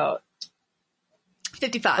find out.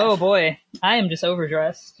 55. Oh boy, I am just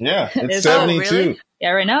overdressed. Yeah, it's 72. Really?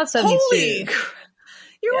 Yeah, right now it's 72. Holy,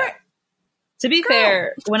 you're right. To be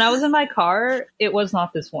fair, when I was in my car, it was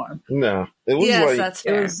not this warm. No, it was that's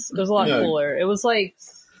fair. It was a lot cooler. It was like,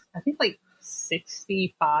 I think like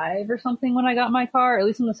 65 or something when I got my car, at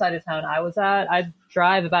least on the side of town I was at. I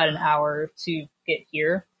drive about an hour to get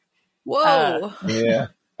here. Whoa. Yeah.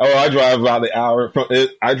 Oh, I drive about the hour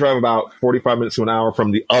I drive about 45 minutes to an hour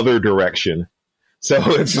from the other direction. So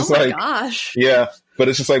it's just gosh. Yeah, but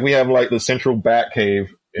it's just like we have like the central bat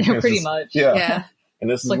cave. Pretty much. Yeah. And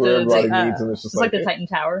this is where everybody meets, and it's just like the Titan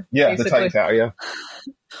Tower. Yeah, basically. the Titan Tower, yeah.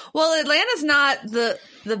 Well, Atlanta's not the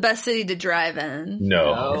best city to drive in.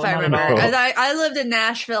 No. If I remember. I lived in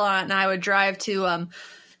Nashville, and I would drive to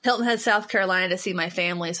Hilton Head, South Carolina to see my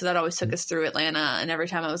family, so that always took us through Atlanta, and every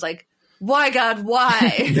time I was like, why, God,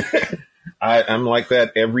 why? I'm like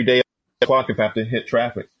that every day at 8 o'clock if I have to hit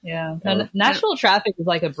traffic. Yeah. And Nashville traffic is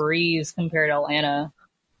like a breeze compared to Atlanta.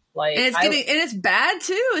 Like, And it's bad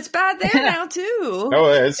too. It's bad there now too.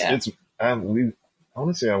 Oh, it's I want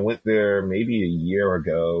to say I went there maybe a year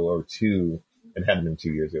ago or two. It hadn't been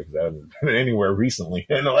 2 years ago because I haven't been anywhere recently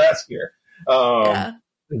in the last year.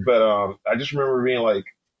 But I just remember being like,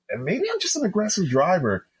 and maybe I'm just an aggressive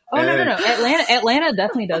driver. Oh, no. Atlanta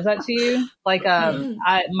definitely does that to you. Like,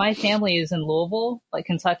 my family is in Louisville, like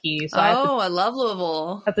Kentucky. So I love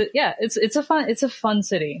Louisville. It's a fun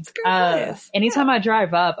city. It's a great place. Anytime I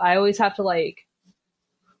drive up, I always have to like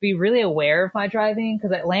be really aware of my driving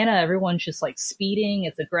because Atlanta, everyone's just like speeding.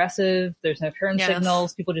 It's aggressive. There's no turn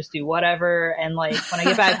signals. People just do whatever. And like when I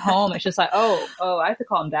get back home, it's just like, oh, I have to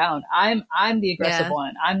calm down. I'm the aggressive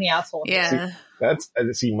one. I'm the asshole. Yeah.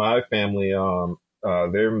 See my family.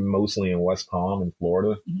 They're mostly in West Palm in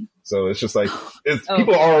Florida. Mm-hmm. So it's just like,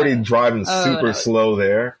 people are already driving super slow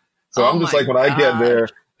there. So I'm just like, when I get there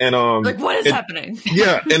and, like, what is happening?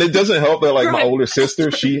 Yeah. And it doesn't help that like my older sister,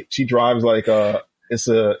 she drives like, it's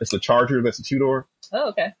a Charger that's a 2-door.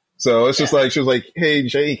 Oh, okay. So it's just like, she was like, hey,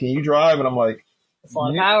 Jay, can you drive? And I'm like, it's a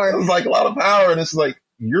lot of power. It's like a lot of power. And it's like,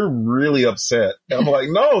 you're really upset. And I'm like,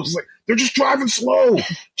 no, just like, they're just driving slow.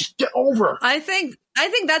 Just get over. I think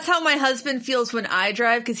that's how my husband feels when I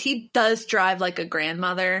drive, because he does drive like a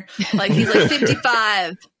grandmother. Like he's like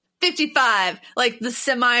 55. Like the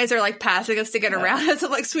semis are like passing us to get around us.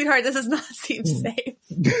 I'm like, sweetheart, this does not seem safe.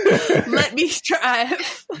 Let me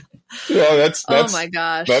drive. Yeah, that's oh my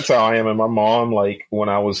gosh. That's how I am. And my mom, like when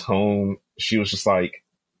I was home, she was just like,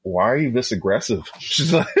 why are you this aggressive?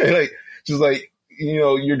 She's like, you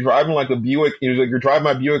know, you're driving like a Buick. You're driving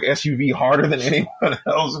my Buick SUV harder than anyone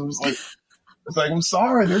else. And it's like, I'm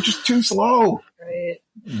sorry, they're just too slow. Right.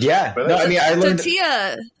 Yeah. No, I mean, I learned. So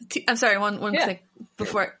I'm sorry. One quick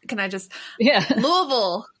before. Can I just? Yeah.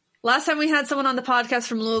 Louisville. Last time we had someone on the podcast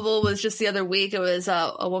from Louisville was just the other week. It was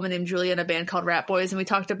a woman named Julia in a band called Rat Boys, and we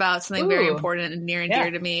talked about something very important and near and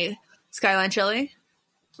dear to me: Skyline Chili.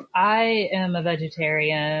 I am a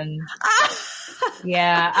vegetarian.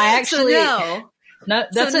 Yeah, I actually. So no. No,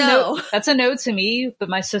 that's no. That's a no to me, but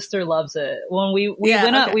my sister loves it. When we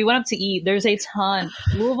went up to eat, there's a ton.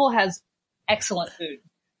 Louisville has excellent food.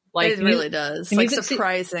 Like it really does. Like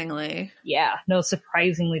surprisingly.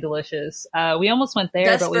 Surprisingly delicious. We almost went there,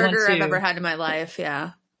 Best but we went to burger I've ever had in my life.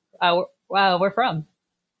 Yeah. Wow, we're from?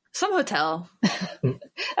 Some hotel.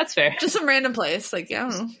 That's fair. Just some random place. Like, I don't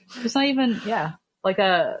know. It's not even, Like,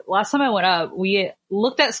 last time I went up, we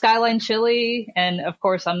looked at Skyline Chili, and of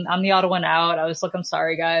course, I'm the odd one out. I was like, I'm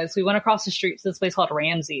sorry, guys. We went across the street to this place called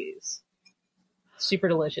Ramsey's. Super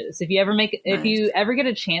delicious. If you ever get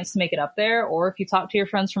a chance to make it up there, or if you talk to your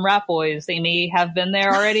friends from Rat Boys, they may have been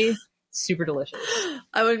there already. Super delicious.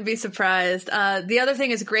 I wouldn't be surprised. The other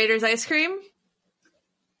thing is Grater's ice cream.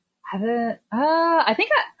 I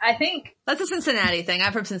think that's a Cincinnati thing.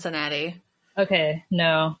 I'm from Cincinnati. Okay,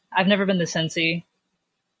 no, I've never been to Cincy.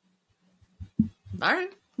 All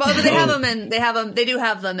right. Well, but they do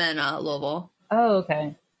have them in Louisville. Oh,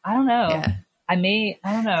 okay. I don't know. Yeah. I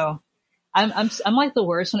don't know. I'm like the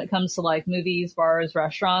worst when it comes to like movies, bars,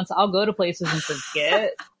 restaurants. I'll go to places and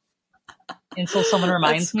forget until someone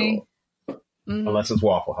reminds me. Mm-hmm. Unless it's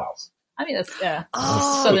Waffle House. I mean, that's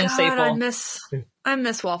Southern staple. I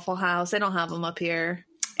miss Waffle House. They don't have them up here.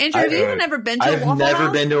 Andrew, have you even ever been to a Waffle House? I've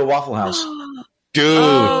never been to a Waffle House. Dude,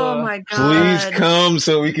 oh my God. Please come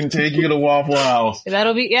so we can take you to Waffle House.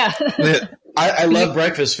 That'll be, I love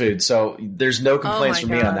breakfast food, so there's no complaints from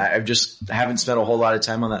me God. on that. I haven't spent a whole lot of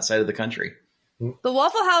time on that side of the country. The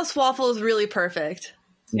Waffle House waffle is really perfect.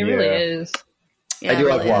 It really is. Yeah, I do it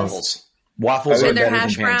like really waffles. Is. Waffles are and their better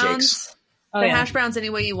hash than browns. pancakes. Their hash browns any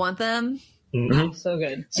way you want them. Mm-hmm. So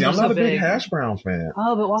good. See, I'm not a big hash browns fan.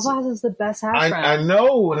 Oh, but Waffle House is the best hash brown. I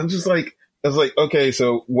know, and I'm just like, okay,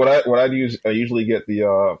 so what I do is I usually get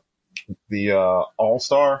the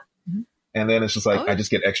All-Star, and then it's just like I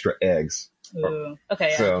just get extra eggs. Ooh.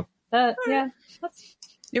 Okay, so that's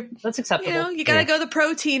acceptable. You gotta go the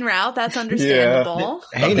protein route. That's understandable.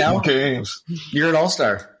 Yeah. Hey, now games. You're an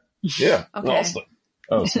all-star. Yeah, okay. All-Star.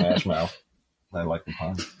 Oh, Smash Mouth. I like the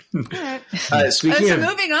pun. Moving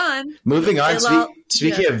on.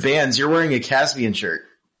 Speaking of bands, you're wearing a Caspian shirt.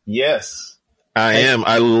 Yes, I am.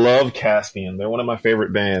 I love Caspian. They're one of my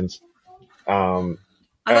favorite bands. I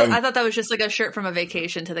thought that was just like a shirt from a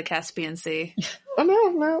vacation to the Caspian Sea. Oh,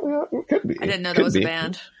 no, it could be. I didn't know that was a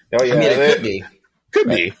band. Oh yeah, it could be. Could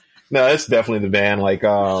be. No, it's definitely the band. Like,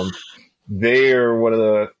 they're one of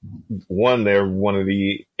the,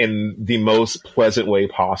 in the most pleasant way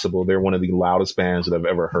possible, they're one of the loudest bands that I've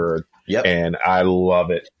ever heard. Yep. And I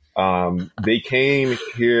love it. They came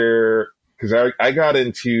here because I got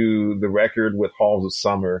into the record with Halls of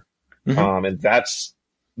Summer. Mm-hmm. And that's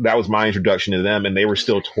that was my introduction to them, and they were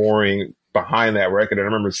still touring behind that record. And I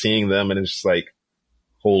remember seeing them, and it's just like,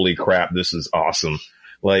 holy crap, this is awesome.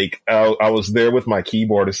 Like, I was there with my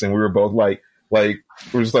keyboardist, and we were both like,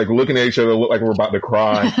 we're just like looking at each other, look like we're about to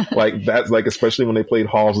cry. Like, that's like, especially when they played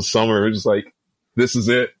Halls of Summer, it was just like, this is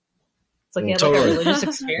it. It's like, like a religious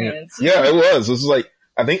experience. Yeah, it was. This is like,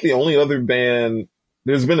 I think the only other band,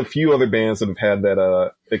 there's been a few other bands that have had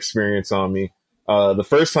that, experience on me. The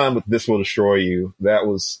first time with This Will Destroy You, that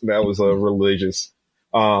was religious.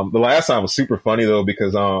 The last time was super funny though,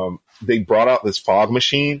 because, they brought out this fog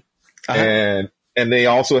machine and they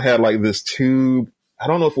also had like this tube. I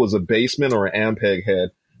don't know if it was a basement or an Ampeg head.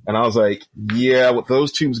 And I was like, yeah, with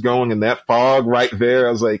those tubes going and that fog right there,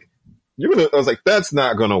 I was like, that's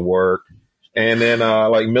not going to work. And then,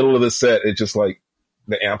 like middle of the set, it just like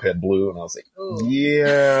the amp head blew and I was like, ooh.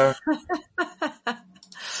 Yeah.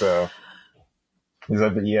 So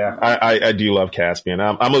but yeah, I do love Caspian.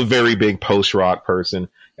 I'm a very big post rock person.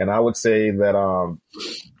 And I would say that,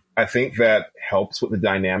 I think that helps with the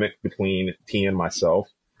dynamic between T and myself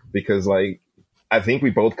because like, I think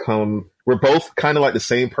we're both kind of like the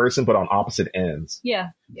same person, but on opposite ends. Yeah.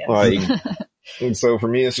 Yes. Like, and so for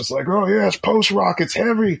me, it's just like, oh yeah, it's post rock. It's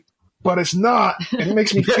heavy, but it's not. It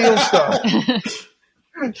makes me feel stuff.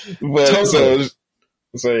 But totally.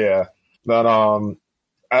 so yeah, but,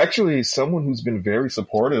 actually someone who's been very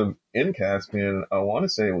supportive in Caspian, I want to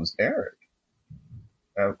say it was Eric.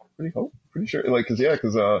 Pretty sure, like, cause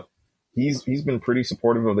he's been pretty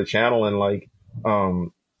supportive of the channel and like, I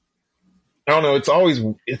don't know. It's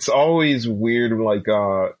always weird. Like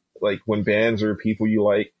when bands or people you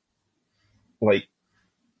like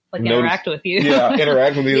interact with you. Yeah,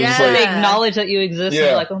 interact with you. Yeah. Like, they acknowledge that you exist. Yeah. And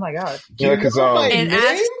you're like, oh my god. Yeah, because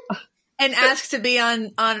and ask to be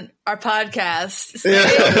on our podcast. So,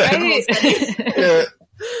 right? Yeah.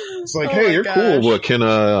 It's like, hey, you're cool. What can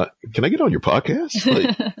I get on your podcast?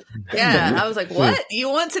 Like, yeah, I was like, what? You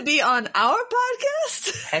want to be on our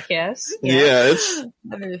podcast? Heck yes. Yeah,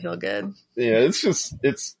 that made me feel good. Yeah,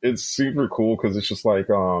 it's super cool because it's just like,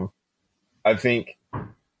 I think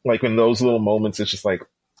like in those little moments, it's just like,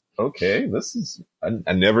 okay, this is,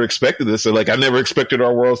 I never expected this. So like, I never expected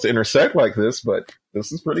our worlds to intersect like this, but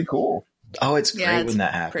this is pretty cool. Oh, it's great when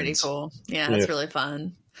that happens. Pretty cool. Yeah, it's really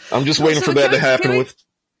fun. I'm just waiting for that to happen with.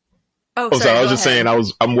 Oh, sorry. I was just saying,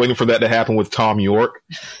 I'm waiting for that to happen with Tom York,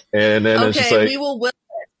 and then it's just like we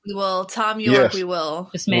will. Tom York, we will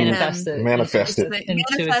just manifest it. Manifest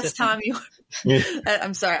Tom York. Yeah.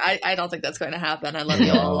 I'm sorry, I don't think that's going to happen. I love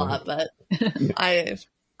you all a lot, but I've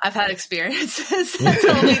had experiences that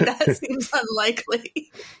tell me that seems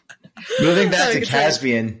unlikely. Moving back to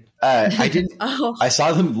Caspian, I didn't. I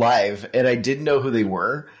saw them live, and I didn't know who they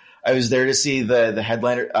were. I was there to see the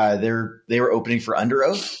headliner. They were opening for Under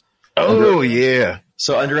Oath. Oh yeah!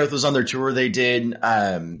 So Under Oath was on their tour. They did.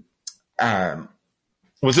 Was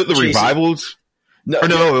it the Revivals?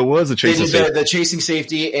 No, it was the Chasing Safety. The Chasing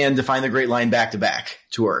Safety and Define the Great Line back-to-back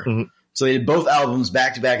tour. Mm-hmm. So they did both albums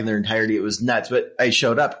back-to-back in their entirety. It was nuts. But I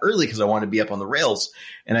showed up early because I wanted to be up on the rails,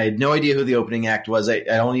 and I had no idea who the opening act was. I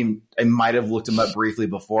might have looked him up briefly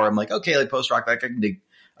before. I'm like, okay, like post rock, I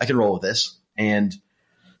can roll with this, and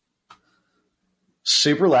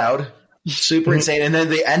super loud. Super insane. And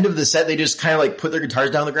then the end of the set, they just kind of like put their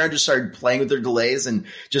guitars down on the ground, just started playing with their delays and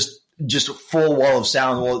just full wall of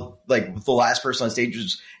sound. Well, like the last person on stage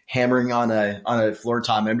was hammering on a floor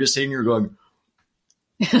tom. And I'm just sitting here going,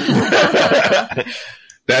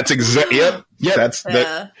 that's exactly, yep. That's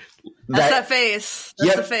that face.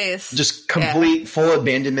 That's the face. Just complete full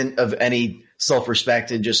abandonment of any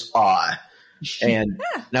self-respect and just awe. And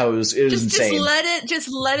no, it was insane.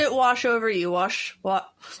 Just let it wash over you. Let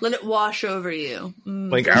it wash over you.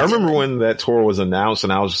 Like I remember when that tour was announced,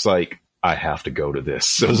 and I was just like, I have to go to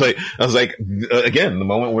this. I was like, again, the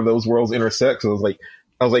moment where those worlds intersect. So I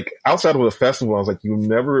was like, outside of the festival, I was like,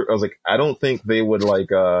 I don't think they would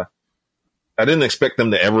like. I didn't expect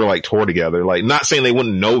them to ever like tour together. Like, not saying they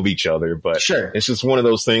wouldn't know of each other, but sure, it's just one of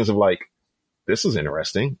those things of like, this is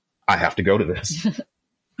interesting. I have to go to this.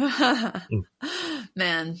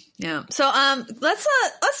 Man, yeah. So let's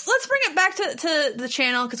bring it back to the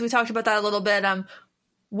channel because we talked about that a little bit.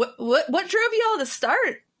 What drove you all to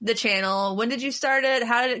start the channel? When did you start it?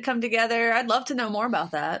 How did it come together? I'd love to know more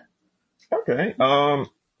about that. Okay.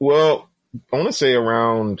 Well, I want to say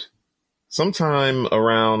sometime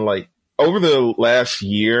around like over the last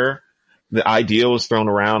year, the idea was thrown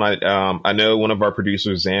around. I know one of our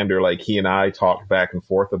producers, Xander, like he and I talked back and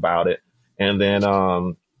forth about it, and then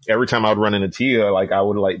every time I would run into Tia, like I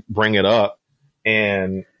would like bring it up.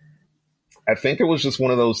 And I think it was just one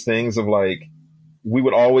of those things of like, we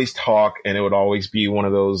would always talk, and it would always be one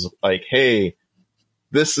of those like, hey,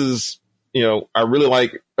 this is, I really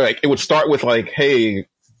like it would start with like, hey,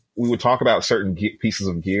 we would talk about certain pieces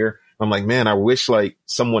of gear. I'm like, man, I wish like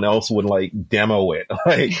someone else would like demo it.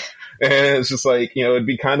 Like, and it's just like, it'd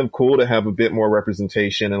be kind of cool to have a bit more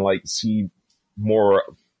representation and like see more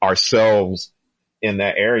ourselves in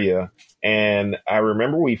that area. And I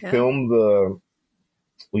remember we filmed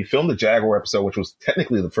the Jaguar episode, which was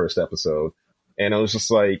technically the first episode. And it was just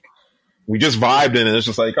like, we just vibed in, and it's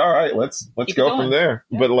just like, all right, let's go from there.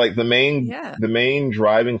 Yeah. But like the main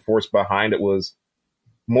driving force behind it was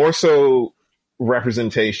more so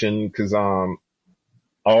representation, because all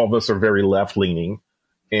of us are very left leaning,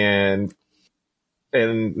 and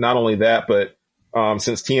not only that, but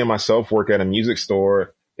since Tia and myself work at a music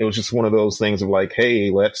store, it was just one of those things of like, hey,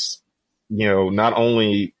 let's, not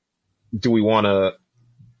only do we want to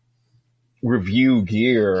review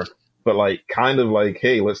gear, but like kind of like,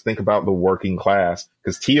 hey, let's think about the working class,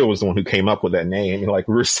 because Tia was the one who came up with that name. And like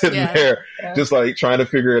we were sitting there just like trying to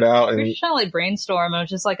figure it out. And we're just trying to like brainstorm. I was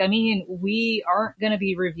just like, I mean, we aren't going to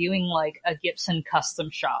be reviewing like a Gibson custom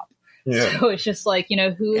shop. Yeah. So it's just like,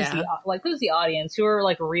 who's the audience? Who are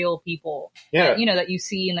like real people that, that you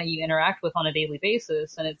see and that you interact with on a daily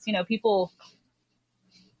basis. And it's, people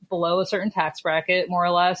below a certain tax bracket, more or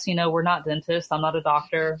less. We're not dentists. I'm not a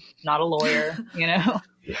doctor, not a lawyer, Yeah,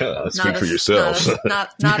 speak for yourself.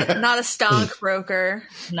 Not a stockbroker.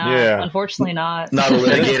 No, unfortunately not. Not a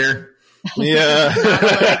litigator. Yeah. Not a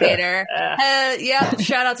litigator.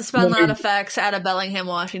 Shout out to Spun Loud Effects out of Bellingham,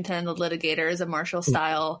 Washington. The Litigator is a Marshall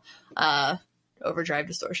style overdrive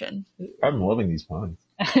distortion. I'm loving these puns.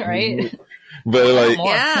 Right? But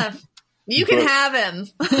like, you can have him.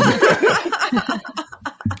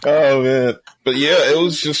 Oh man. But yeah, it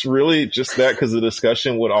was just really just that, because the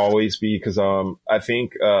discussion would always be, because I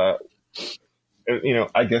think I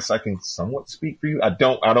guess I can somewhat speak for you. I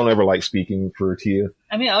don't ever like speaking for Tia.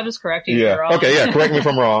 I mean, I'll just correct you if Yeah. you're wrong. Okay, yeah, correct me if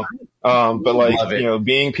I'm wrong. But like,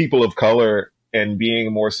 being people of color and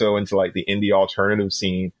being more so into like the indie alternative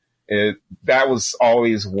scene, that was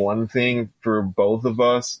always one thing for both of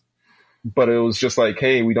us. But it was just like,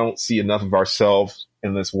 hey, we don't see enough of ourselves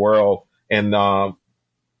in this world. And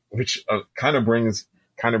which kind of brings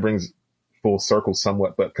full circle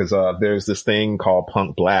somewhat, but because there's this thing called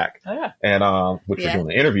Punk Black, and which we're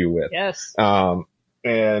doing an interview with. Yes.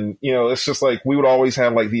 And it's just like we would always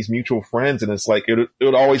have like these mutual friends, and it's like it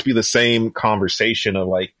would always be the same conversation of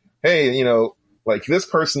like, hey, like this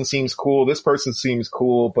person seems cool,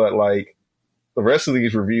 but like the rest of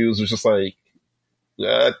these reviews was just like,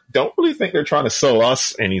 don't really think they're trying to sell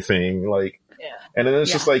us anything, like. And then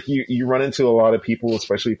it's just like you run into a lot of people,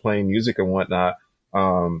 especially playing music and whatnot,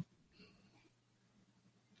 that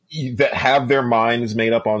have their minds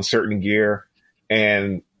made up on certain gear,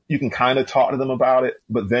 and you can kind of talk to them about it,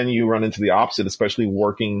 but then you run into the opposite, especially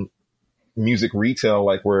working music retail,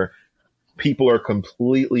 like where people are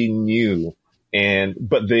completely new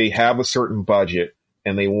but they have a certain budget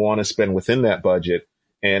and they want to spend within that budget.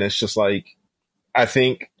 And it's just like, I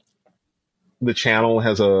think the channel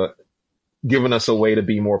has given us a way to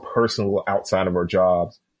be more personal outside of our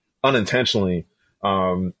jobs unintentionally,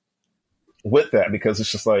 with that, because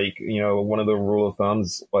it's just like, one of the rule of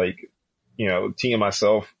thumbs, like, T and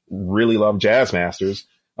myself really love Jazz Masters,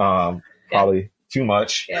 probably too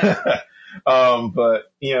much. Yeah.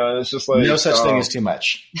 But it's just like no such thing as too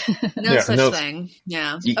much. No such thing.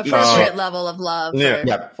 Yeah. Appropriate level of love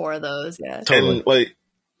for those. Yeah. Totally. And like,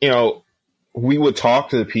 we would talk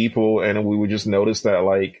to people and we would just notice that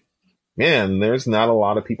like, man, there's not a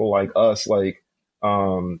lot of people like us, like,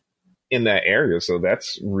 in that area. So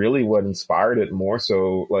that's really what inspired it more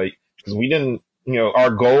so, like, because we didn't,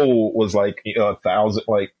 our goal was like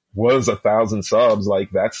 1,000 subs.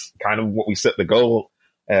 Like that's kind of what we set the goal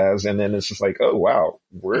as. And then it's just like, oh wow,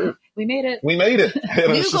 we made it. New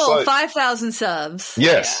goal, like, 5,000 subs.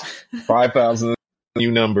 Yes. 5,000.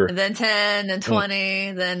 New number, and then 10 and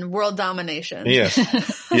 20, then world domination. Yes.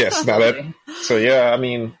 Now that, so yeah, I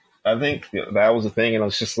mean, I think that was the thing. And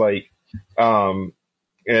it's just like, and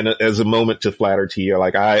as a moment to flatter Tia,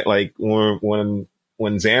 like when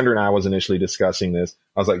Xander and I was initially discussing this,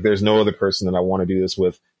 I was like, there's no other person that I want to do this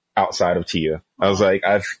with outside of Tia. I was like,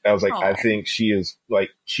 I think she is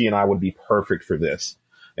like, she and I would be perfect for this.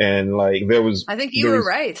 And like, I think you were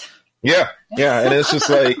right. Yeah. And it's just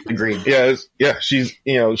like, agreed. Yeah. She's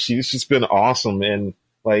just been awesome. And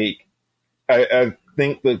like, I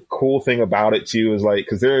think the cool thing about it too is like,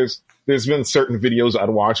 cause there's been certain videos I'd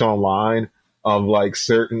watch online of like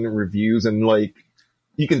certain reviews, and like,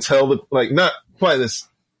 you can tell that like, not quite this.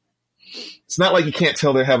 It's not like you can't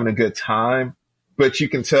tell they're having a good time, but you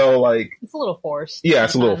can tell like It's a little forced. yeah,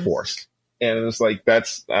 it's a little sometimes. forced. And it's like,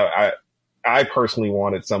 I personally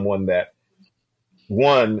wanted someone that,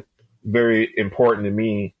 one, very important to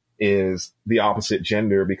me is the opposite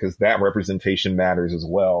gender, because that representation matters as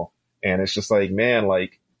well. And it's just like, man,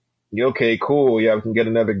 like, okay, cool. Yeah, we can get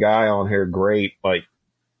another guy on here. Great. Like,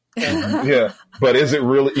 yeah, but is it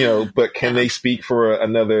really, but can they speak for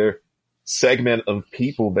another segment of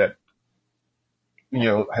people that,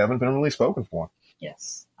 haven't been really spoken for?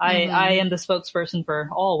 Yes. I am the spokesperson for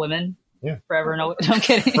all women. Yeah. Forever. No, I'm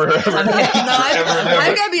kidding. Forever. I'm kidding. No, Never.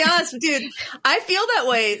 I've got to be honest, dude. I feel that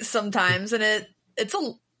way sometimes, and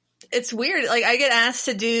it's weird. Like, I get asked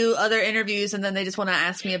to do other interviews, and then they just want to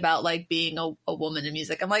ask me about like being a woman in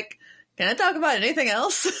music. I'm like, can I talk about anything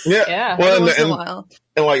else? Yeah. Yeah. Well, Once in a while.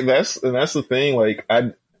 and like that's the thing. Like,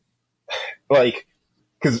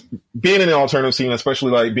 because being in the alternative scene,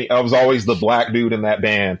 especially like I was always the black dude in that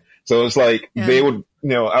band, so it's like Yeah. they would,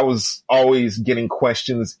 I was always getting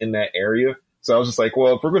questions in that area. So I was just like,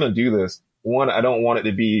 well, if we're gonna do this, one, I don't want it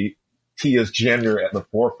to be Tia's gender at the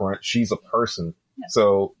forefront. She's a person,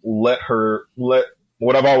 so let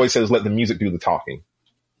what I've always said is let the music do the talking.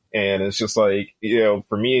 And it's just like,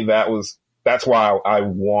 for me, that's why I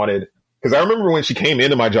wanted, because I remember when she came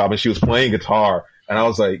into my job and she was playing guitar, and I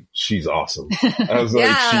was like, she's awesome. I was like,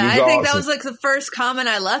 Yeah, she's I awesome. think that was like the first comment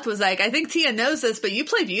I left was like, I think Tia knows this, but you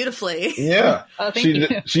play beautifully. Yeah, Oh, thank you.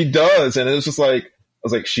 she does. And it was just like, I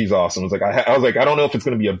was like, she's awesome. I was like, I don't know if it's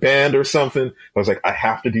going to be a band or something. I was like, I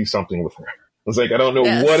have to do something with her. I was like, I don't know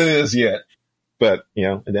Yes. what it is yet, but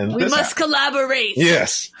and then We this must happened. collaborate.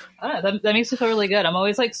 Yes. I don't know, that makes me feel really good. I'm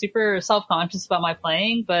always like super self-conscious about my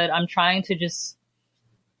playing, but I'm trying to just,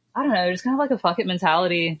 I don't know, just kind of like a fuck it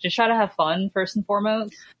mentality. Just try to have fun first and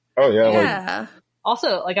foremost. Oh yeah. Like, Yeah.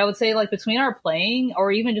 Also, like I would say, like between our playing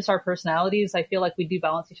or even just our personalities, I feel like we do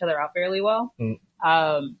balance each other out fairly well.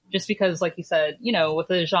 Just because, like you said, with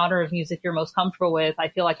the genre of music you're most comfortable with, I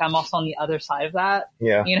feel like I'm also on the other side of that.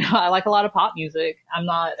 yeah. I like a lot of pop music. I'm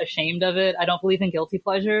not ashamed of it. I don't believe in guilty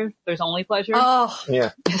pleasure. There's only pleasure. Oh,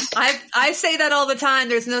 Yeah. I say that all the time.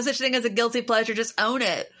 There's no such thing as a guilty pleasure. Just own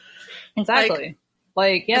it. Exactly.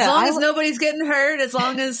 Like, yeah. As long as nobody's getting hurt, as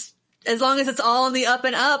long as it's all on the up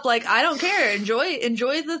and up, like, I don't care.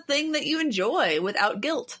 Enjoy the thing that you enjoy without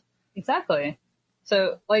guilt. Exactly.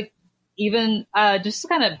 So, like, even just to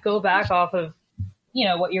kind of go back off of,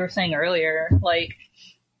 what you were saying earlier, like,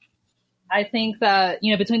 I think that,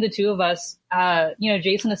 between the two of us,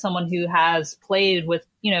 Jason is someone who has played with,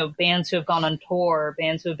 bands who have gone on tour,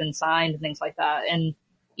 bands who have been signed and things like that. And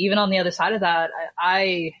even on the other side of that,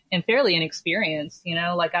 I am fairly inexperienced,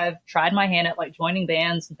 like I've tried my hand at like joining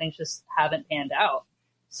bands and things just haven't panned out.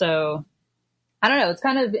 So I don't know. It's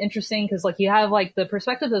kind of interesting because like you have like the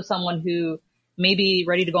perspective of someone who may be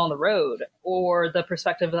ready to go on the road, or the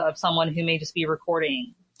perspective of someone who may just be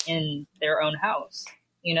recording in their own house.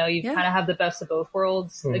 You kind of have the best of both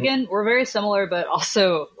worlds. Mhm. Again, we're very similar, but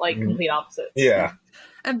also like complete opposites. Yeah.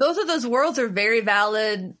 And both of those worlds are very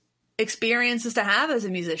valid experiences to have as a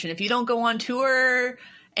musician. If you don't go on tour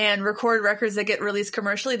and record records that get released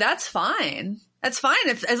commercially, that's fine. That's fine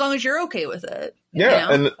as long as you're okay with it.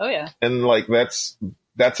 Yeah. And Oh yeah. And like that's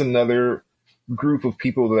another group of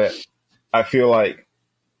people that I feel like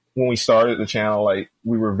when we started the channel, like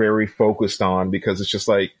we were very focused on, because it's just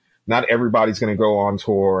like not everybody's going to go on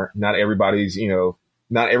tour. Not everybody's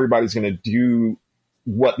going to do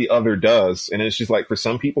what the other does. And it's just like, for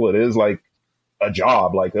some people, it is like a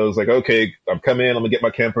job. Like it was like, okay, I'm coming in, I'm gonna get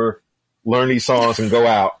my Kemper, learn these songs and go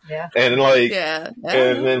out. Yeah. And like, Yeah.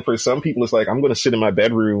 and then for some people, it's like, I'm going to sit in my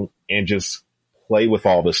bedroom and just play with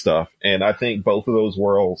all this stuff. And I think both of those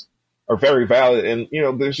worlds are very valid. And,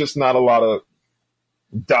 there's just not a lot of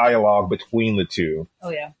dialogue between the two. Oh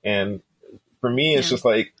yeah. And for me, it's just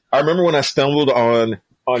like, I remember when I stumbled on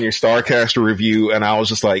your Starcaster review, and I was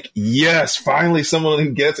just like, yes, finally someone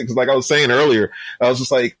who gets it. Cause like I was saying earlier, I was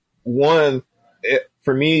just like,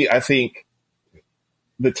 for me, I think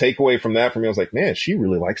the takeaway from that for me, I was like, man, she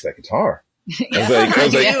really likes that guitar. I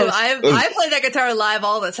was like, I play that guitar live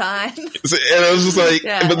all the time. and I was just like,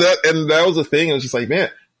 Yeah. but that was the thing. I was just like, man,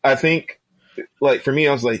 I think like for me,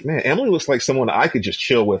 I was like, man, Emily looks like someone I could just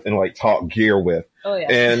chill with and like talk gear with. Oh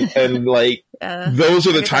yeah. And like, those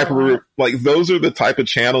are the I get that type of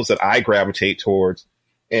channels that I gravitate towards.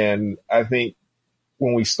 And I think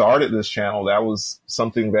when we started this channel, that was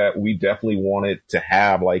something that we definitely wanted to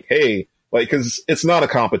have. Like, hey, like, cause it's not a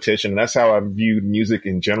competition. And that's how I viewed music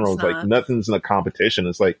in general. It's like nothing's in a competition.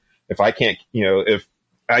 It's like, if I can't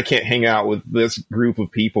hang out with this group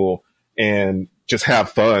of people and just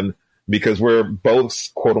have fun because we're both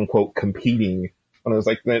quote unquote competing And it was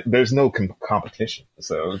like, there's no competition.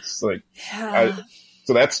 So it's like, Yeah.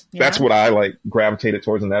 so that's what I like gravitated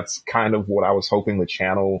towards. And that's kind of what I was hoping the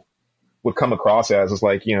channel would come across as. It's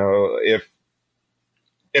like, if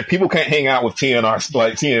people can't hang out with Tia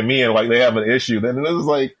and me and like they have an issue, then it is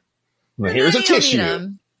like, here's a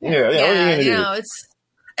tissue. Yeah,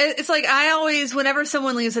 it's like I always, whenever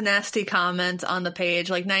someone leaves a nasty comment on the page,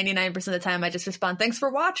 like 99% of the time I just respond, thanks for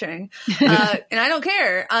watching. And I don't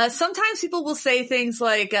care. Sometimes people will say things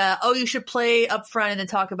like, oh, you should play up front and then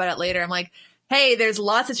talk about it later. I'm like, hey, there's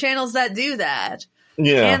lots of channels that do that.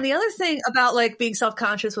 Yeah. And the other thing about like being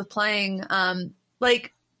self-conscious with playing,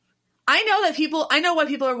 like, I know why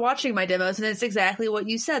people are watching my demos, and it's exactly what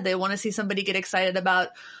you said. They want to see somebody get excited about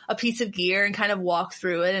a piece of gear and kind of walk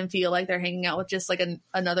through it and feel like they're hanging out with just like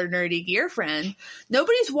another nerdy gear friend.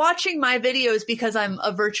 Nobody's watching my videos because I'm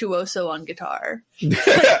a virtuoso on guitar.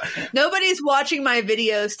 Nobody's watching my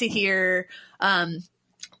videos to hear,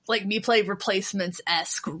 like me play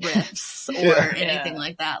Replacements-esque riffs or anything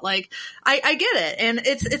like that. Like I get it. And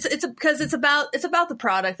it's because it's about the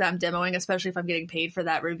product that I'm demoing, especially if I'm getting paid for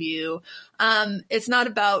that review. It's not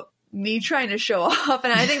about me trying to show off.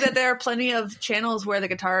 And I think that there are plenty of channels where the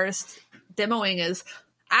guitarist demoing is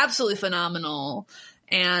absolutely phenomenal.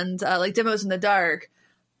 And like Demos in the Dark,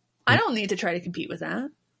 I don't need to try to compete with that.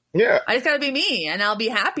 Yeah. I just gotta be me and I'll be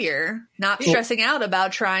happier, not stressing out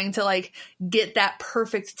about trying to like get that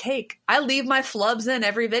perfect take. I leave my flubs in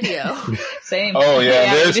every video. Same. Oh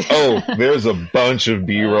yeah. There's a bunch of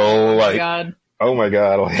B-roll. Like, oh my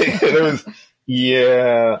God. Like, there's,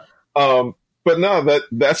 yeah. But no,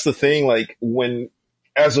 that's the thing. Like when,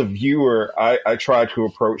 as a viewer, I try to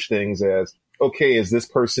approach things as, okay, is this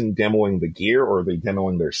person demoing the gear or are they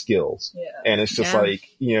demoing their skills? Yeah. And it's just like,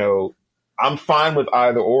 I'm fine with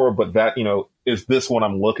either or, but that, is this what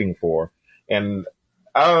I'm looking for? And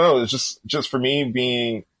I don't know. It's just for me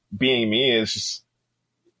being me is just,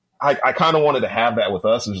 I kind of wanted to have that with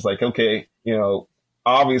us. It's just like, okay,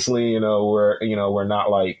 obviously, we're not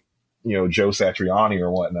like, Joe Satriani or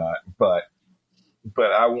whatnot, but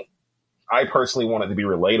I personally want it to be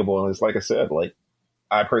relatable. And it's like I said, like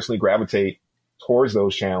I personally gravitate towards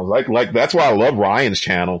those channels. Like that's why I love Ryan's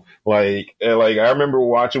channel. Like I remember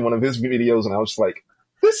watching one of his videos and I was just like,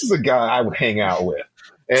 this is a guy I would hang out with.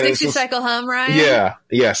 And 60 Cycle Hum, Ryan?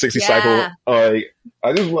 Yeah, 60 Cycle. I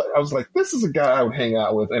was like, this is a guy I would hang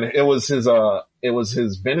out with. And it was his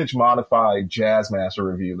vintage modified Jazzmaster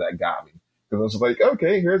review that got me. Because I was like,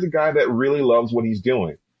 okay, here's a guy that really loves what he's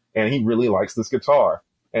doing. And he really likes this guitar.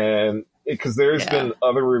 And because there's been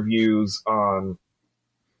other reviews on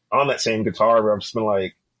that same guitar where I've just been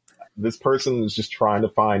like, this person is just trying to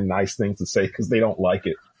find nice things to say because they don't like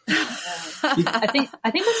it. I think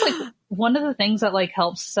that's like one of the things that like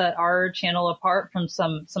helps set our channel apart from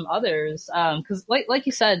some others. Cause like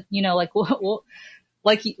you said, like we'll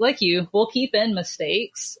keep in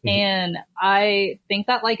mistakes. Mm-hmm. And I think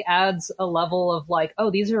that like adds a level of like,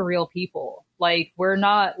 oh, these are real people. Like we're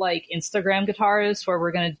not like Instagram guitarists where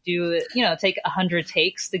we're going to do it, take 100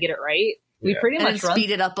 takes to get it right. We pretty much speed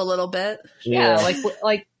it up a little bit. Yeah.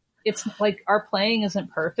 Like it's like our playing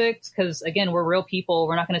isn't perfect because again, we're real people.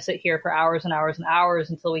 We're not going to sit here for hours and hours and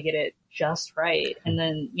hours until we get it just right. And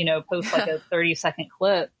then, post like a 30-second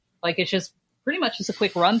clip. Like it's just pretty much just a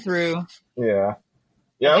quick run through. Yeah.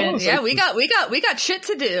 Yeah. We got shit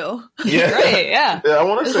to do. Yeah. Right. Yeah. Yeah. I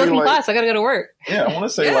want to say like, class. I got to go to work. Yeah. I want to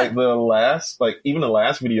say like even the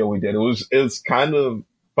last video we did, it's kind of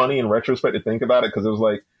funny in retrospect to think about it. Cause it was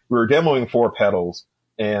like, we were demoing 4 pedals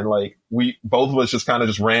and like both of us just kind of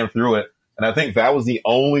just ran through it. And I think that was the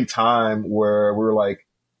only time where we were like,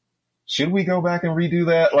 should we go back and redo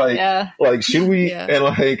that? Like, should we? Yeah. And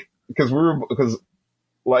like, because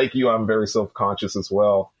like you, I'm very self-conscious as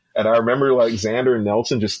well. And I remember like Xander and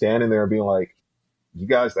Nelson just standing there being like, you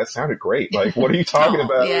guys, that sounded great. Like, what are you talking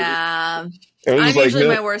about? Yeah. I'm usually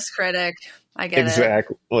my worst critic. I get it.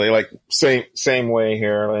 Exactly. Like same way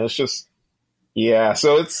here. Like, it's just, yeah.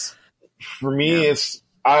 So it's, for me, it's,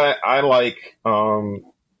 I like,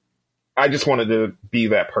 I just wanted to be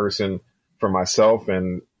that person for myself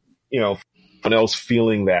and, someone else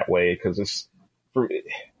feeling that way. Cause it's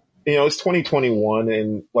it's 2021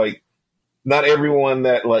 and like not everyone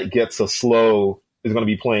that like gets a slow is going to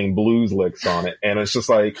be playing blues licks on it. And it's just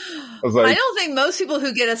like, I don't think most people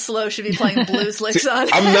who get a slow should be playing blues licks on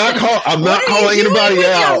it. I'm not calling anybody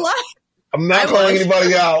out. I'm not calling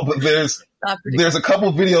anybody out, but there's a couple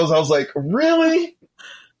of videos I was like, really?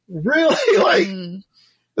 Like,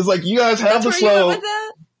 it's like, you guys have the slow.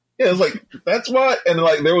 Yeah, it's like, that's what. And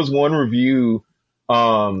like, there was one review,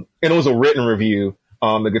 and it was a written review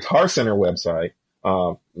on the Guitar Center website.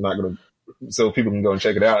 I'm not going to so people can go and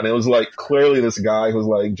check it out. And it was like clearly this guy who's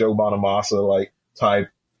like Joe Bonamassa, like type,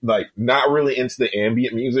 like not really into the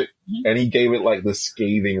ambient music, and he gave it like the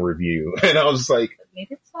scathing review, and I was just like,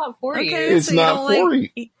 maybe it's not for you. it's so you not don't for you.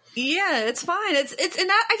 Yeah, it's fine. It's and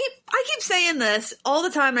I keep saying this all the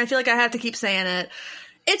time, and I feel like I have to keep saying it.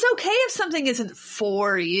 It's okay if something isn't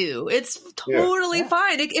for you. It's totally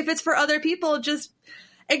fine. If it's for other people, just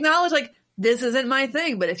acknowledge like, this isn't my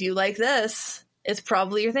thing, but if you like this, it's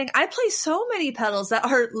probably your thing. I play so many pedals that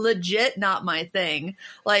are legit not my thing.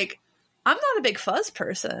 Like, I'm not a big fuzz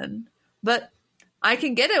person, but I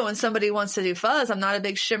can get it when somebody wants to do fuzz. I'm not a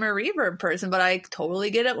big shimmer reverb person, but I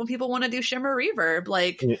totally get it when people want to do shimmer reverb.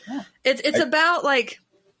 Like, it's about like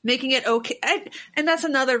making it okay. And that's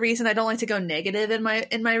another reason I don't like to go negative in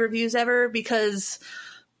my reviews ever, because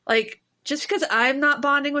like, just because I'm not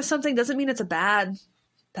bonding with something doesn't mean it's a bad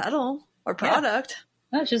pedal or product.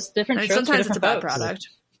 No, it's just different. Sometimes it's a bad product.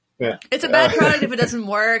 Yeah. It's a bad product if it doesn't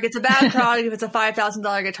work. It's a bad product if it's a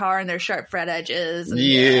 $5,000 guitar and there's sharp fret edges and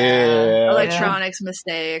electronics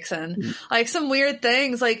mistakes and like some weird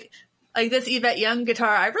things like this Yvette Young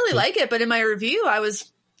guitar. I really like it, but in my review, I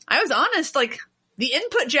was honest. Like, the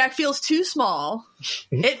input jack feels too small.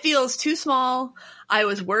 It feels too small. I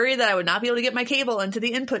was worried that I would not be able to get my cable into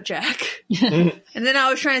the input jack. And then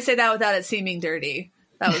I was trying to say that without it seeming dirty.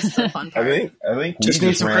 That was the fun part. I think we Just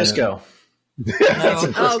need some ran Crisco.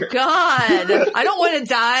 Oh God. I don't want to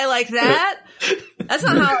die like that. That's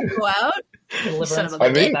not how I go out. Son of a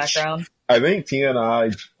bitch. Background. I think Tia and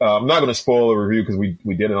I, I'm not going to spoil the review because we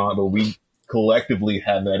did it on, but we collectively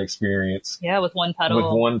had that experience. Yeah, with one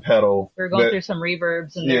pedal. We were going through some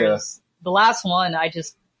reverbs, and there was the last one.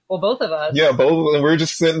 Both of us. Yeah, both, and we were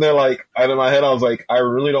just sitting there like, out of my head, I was like, I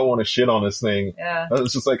really don't want to shit on this thing. Yeah. I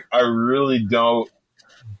was just like, I really don't,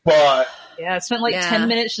 but. Yeah, I spent like 10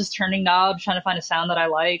 minutes just turning knobs, trying to find a sound that I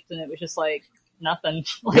liked, and it was just like nothing.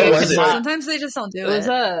 Sometimes they just don't do it.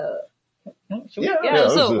 It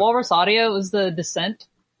was a Walrus Audio. It was the Descent.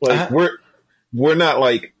 Like, we're not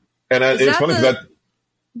like, and it's funny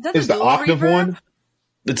because is the octave one?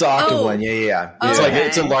 It's an octave one, yeah. It's like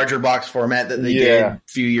it's a larger box format that they did a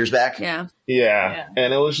few years back. Yeah.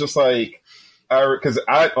 And it was just like, because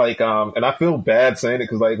I like, and I feel bad saying it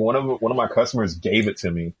because like one of my customers gave it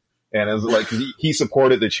to me, and it was like he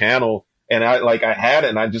supported the channel, and I had it,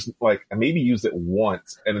 and I just like I maybe used it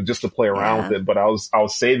once, and just to play around with it, but I was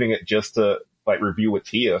saving it just to like review with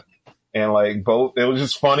Tia, and like both, it was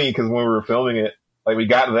just funny because when we were filming it. Like we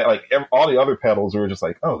got to that, like all the other pedals, we were just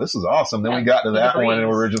like, "Oh, this is awesome." Then we got to that one, and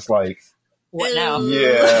we were just like, "What now?"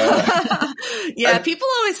 Yeah, people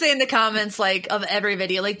always say in the comments, like of every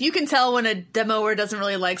video, like you can tell when a demoer doesn't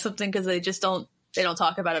really like something because they don't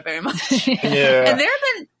talk about it very much. Yeah, and there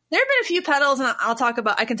have been a few pedals, and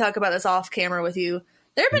I can talk about this off camera with you.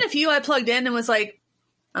 There have been a few I plugged in and was like,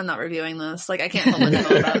 "I'm not reviewing this. Like I can't film a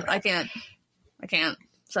demo about it. I can't."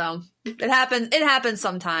 So it happens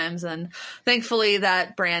sometimes. And thankfully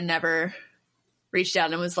that brand never reached out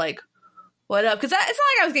and was like, what up? Cause it's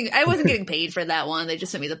not like I wasn't getting paid for that one. They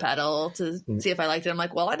just sent me the pedal to see if I liked it. I'm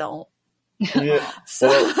like, well, I don't. Yeah. So.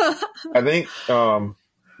 Well, I think,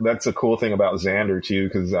 that's a cool thing about Xander too.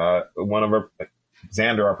 Cause,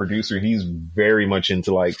 Xander, our producer, he's very much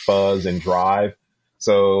into like fuzz and drive.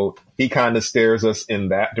 So he kind of steers us in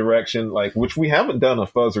that direction, like, which we haven't done a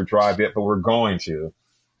fuzz or drive yet, but we're going to.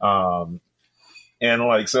 And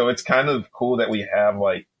like, so it's kind of cool that we have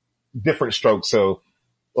like different strokes. So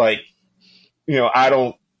like, you know, I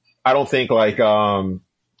don't think like, I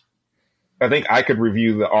think I could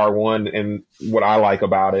review the R1 and what I like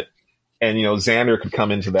about it. And, you know, Xander could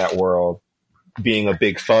come into that world being a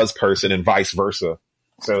big fuzz person and vice versa.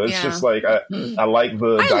 So it's just like, I like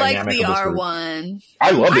the dynamic the of this R1. group.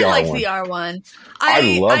 I love the R1. I like the R1.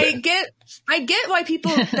 I love it. I get why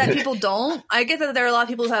people don't. I get that there are a lot of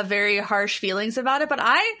people who have very harsh feelings about it, but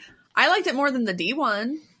I liked it more than the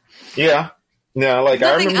D1. Yeah. No, like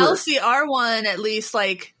Nothing I remember else, the R1 at least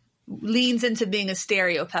like leans into being a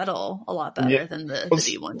stereo pedal a lot better than the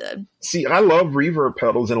D1 did. See, I love reverb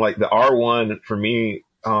pedals, and like the R1 for me,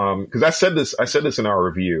 cause I said this in our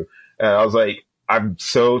review. I was like, I'm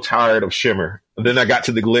so tired of shimmer. And then I got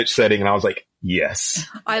to the glitch setting and I was like, yes.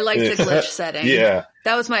 I like the glitch setting. Yeah.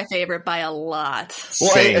 That was my favorite by a lot.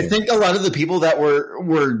 Well, I think a lot of the people that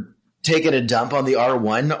were taking a dump on the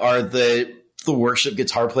R1 are the worship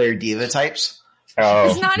guitar player diva types. Oh,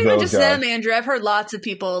 it's not even just them, Andrew. I've heard lots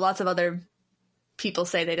of other people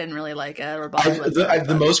say they didn't really like it or bother with it.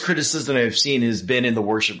 The most criticism I've seen has been in the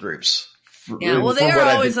worship groups Yeah, well, they from are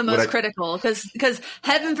what always the what most critical because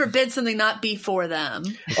heaven forbid something not be for them.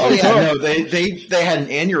 Oh yeah, no, they had an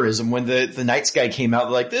aneurysm when the night sky came out.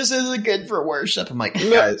 They're like, this isn't good for worship. I'm like,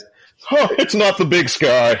 guys, It's not the big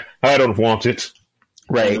sky. I don't want it.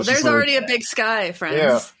 right? Well, there's already a big sky, friends.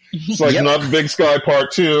 Yeah. It's like Yep. not big sky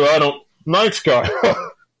part 2. I don't night sky.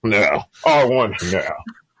 No. R1 no.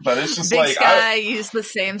 But it's just Big like Sky used the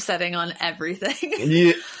same setting on everything.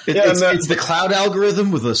 yeah, It's the cloud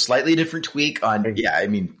algorithm with a slightly different tweak on. Yeah, I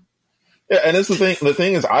mean, yeah, and it's the thing. The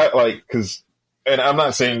thing is, I like and I'm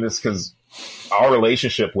not saying this because our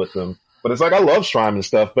relationship with them, but it's like I love Strime and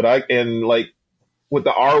stuff. But like with the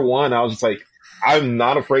R1, I was just like, I'm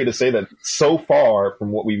not afraid to say that so far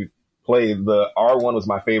from what we played, the R1 was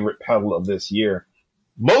my favorite pedal of this year,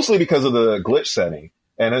 mostly because of the glitch setting.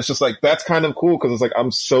 And it's just like, that's kind of cool because it's like,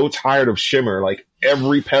 I'm so tired of shimmer. Like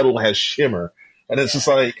every pedal has shimmer. And it's just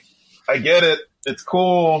like, I get it. It's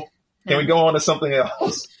cool. Can we go on to something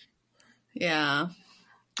else? Yeah,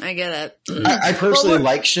 I get it. I personally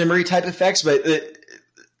like shimmery type effects, but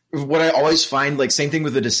what I always find, like same thing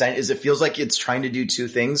with the Descent, is it feels like it's trying to do two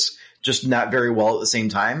things, just not very well at the same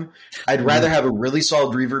time. I'd rather have a really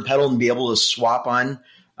solid reverb pedal and be able to swap on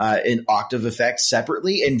an octave effect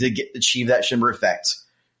separately and to achieve that shimmer effect.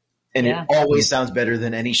 And it always sounds better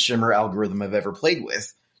than any shimmer algorithm I've ever played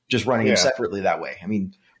with, just running them separately that way. I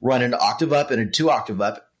mean, run an octave up and a 2 octave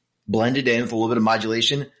up, blend it in with a little bit of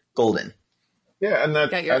modulation, golden. Yeah, and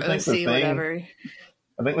Got your OC, whatever.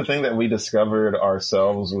 I think the thing that we discovered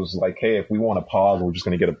ourselves was like, hey, if we want a POG, we're just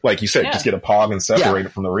going to get like you said, just get a POG and separate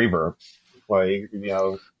it from the reverb. Like,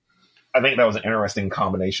 I think that was an interesting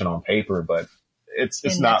combination on paper, but it's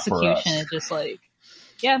not for us. It's just like,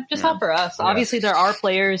 not for us. Yeah. Obviously, there are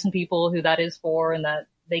players and people who that is for and that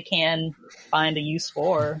they can find a use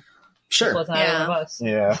for. Sure. It wasn't either of us.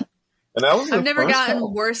 Yeah. And that was I've never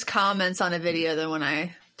gotten worse comments on a video than when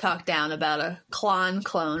I talked down about a clone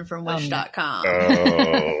from Wish.com.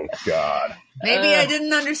 Oh, God. Maybe I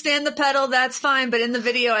didn't understand the pedal, that's fine. But in the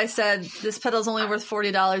video, I said, this pedal's only worth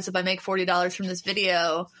 $40 if I make $40 from this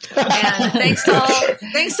video. And thanks to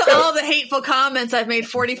all the hateful comments, I've made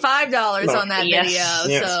 $45 on that video.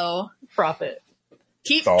 Yes. So profit.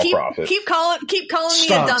 Keep calling me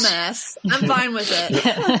a dumbass. I'm fine with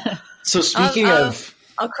it. So speaking of...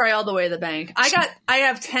 I'll cry all the way to the bank. I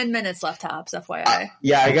have 10 minutes left, Tops, FYI.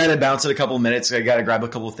 I got to bounce in a couple of minutes. I got to grab a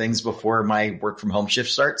couple of things before my work from home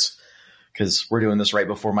shift starts because we're doing this right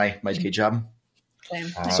before my day job. Same.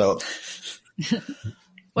 So Wait,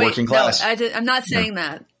 working class. No, I'm not saying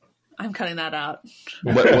that. I'm cutting that out.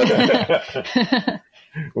 Working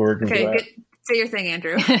class. Say your thing,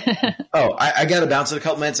 Andrew. I got to bounce in a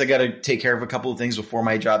couple minutes. I got to take care of a couple of things before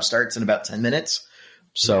my job starts in about 10 minutes.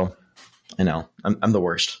 So I know I'm the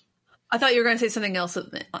worst. I thought you were going to say something else.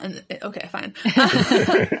 Okay, fine.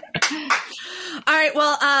 All right.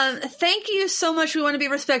 Well, thank you so much. We want to be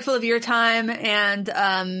respectful of your time. And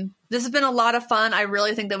this has been a lot of fun. I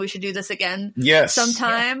really think that we should do this again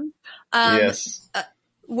sometime. Yes.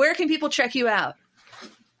 Where can people check you out?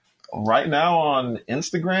 Right now on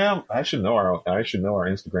Instagram, I should know our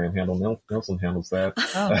Instagram handle. Nelson handles that.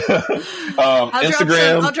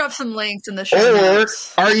 Instagram. I'll drop some links in the show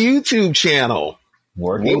notes. Our YouTube channel,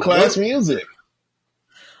 Working Class Music.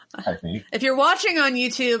 I think. If you're watching on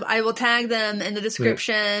YouTube, I will tag them in the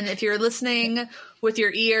description. If you're listening with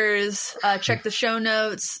your ears, check the show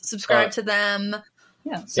notes, subscribe to them.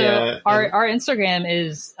 Yeah. So our Instagram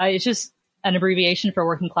is it's just an abbreviation for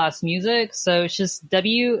Working Class Music. So it's just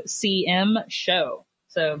WCM Show.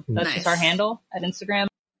 So that's just our handle at Instagram.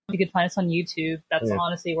 You can find us on YouTube. That's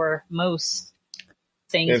honestly where most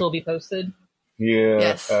things will be posted. Yeah.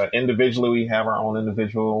 Yes. Individually, we have our own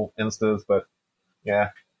individual Instas, but you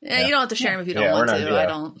don't have to share them if you don't want to. I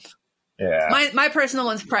don't. Yeah. My personal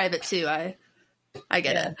one's private too. I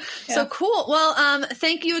get it. Yeah. So cool. Well,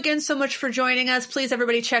 thank you again so much for joining us. Please,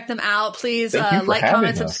 everybody, check them out. Please like,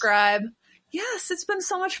 comment, subscribe. Yes, it's been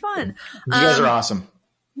so much fun. You guys are awesome.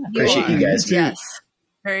 Appreciate you guys. Yes.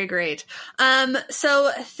 Very great.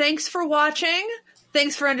 So thanks for watching.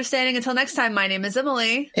 Thanks for understanding. Until next time, my name is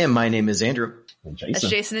Emily. And my name is Andrew. And Jason. That's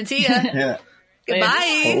Jason and Tia. Yeah.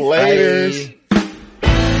 Goodbye. Later.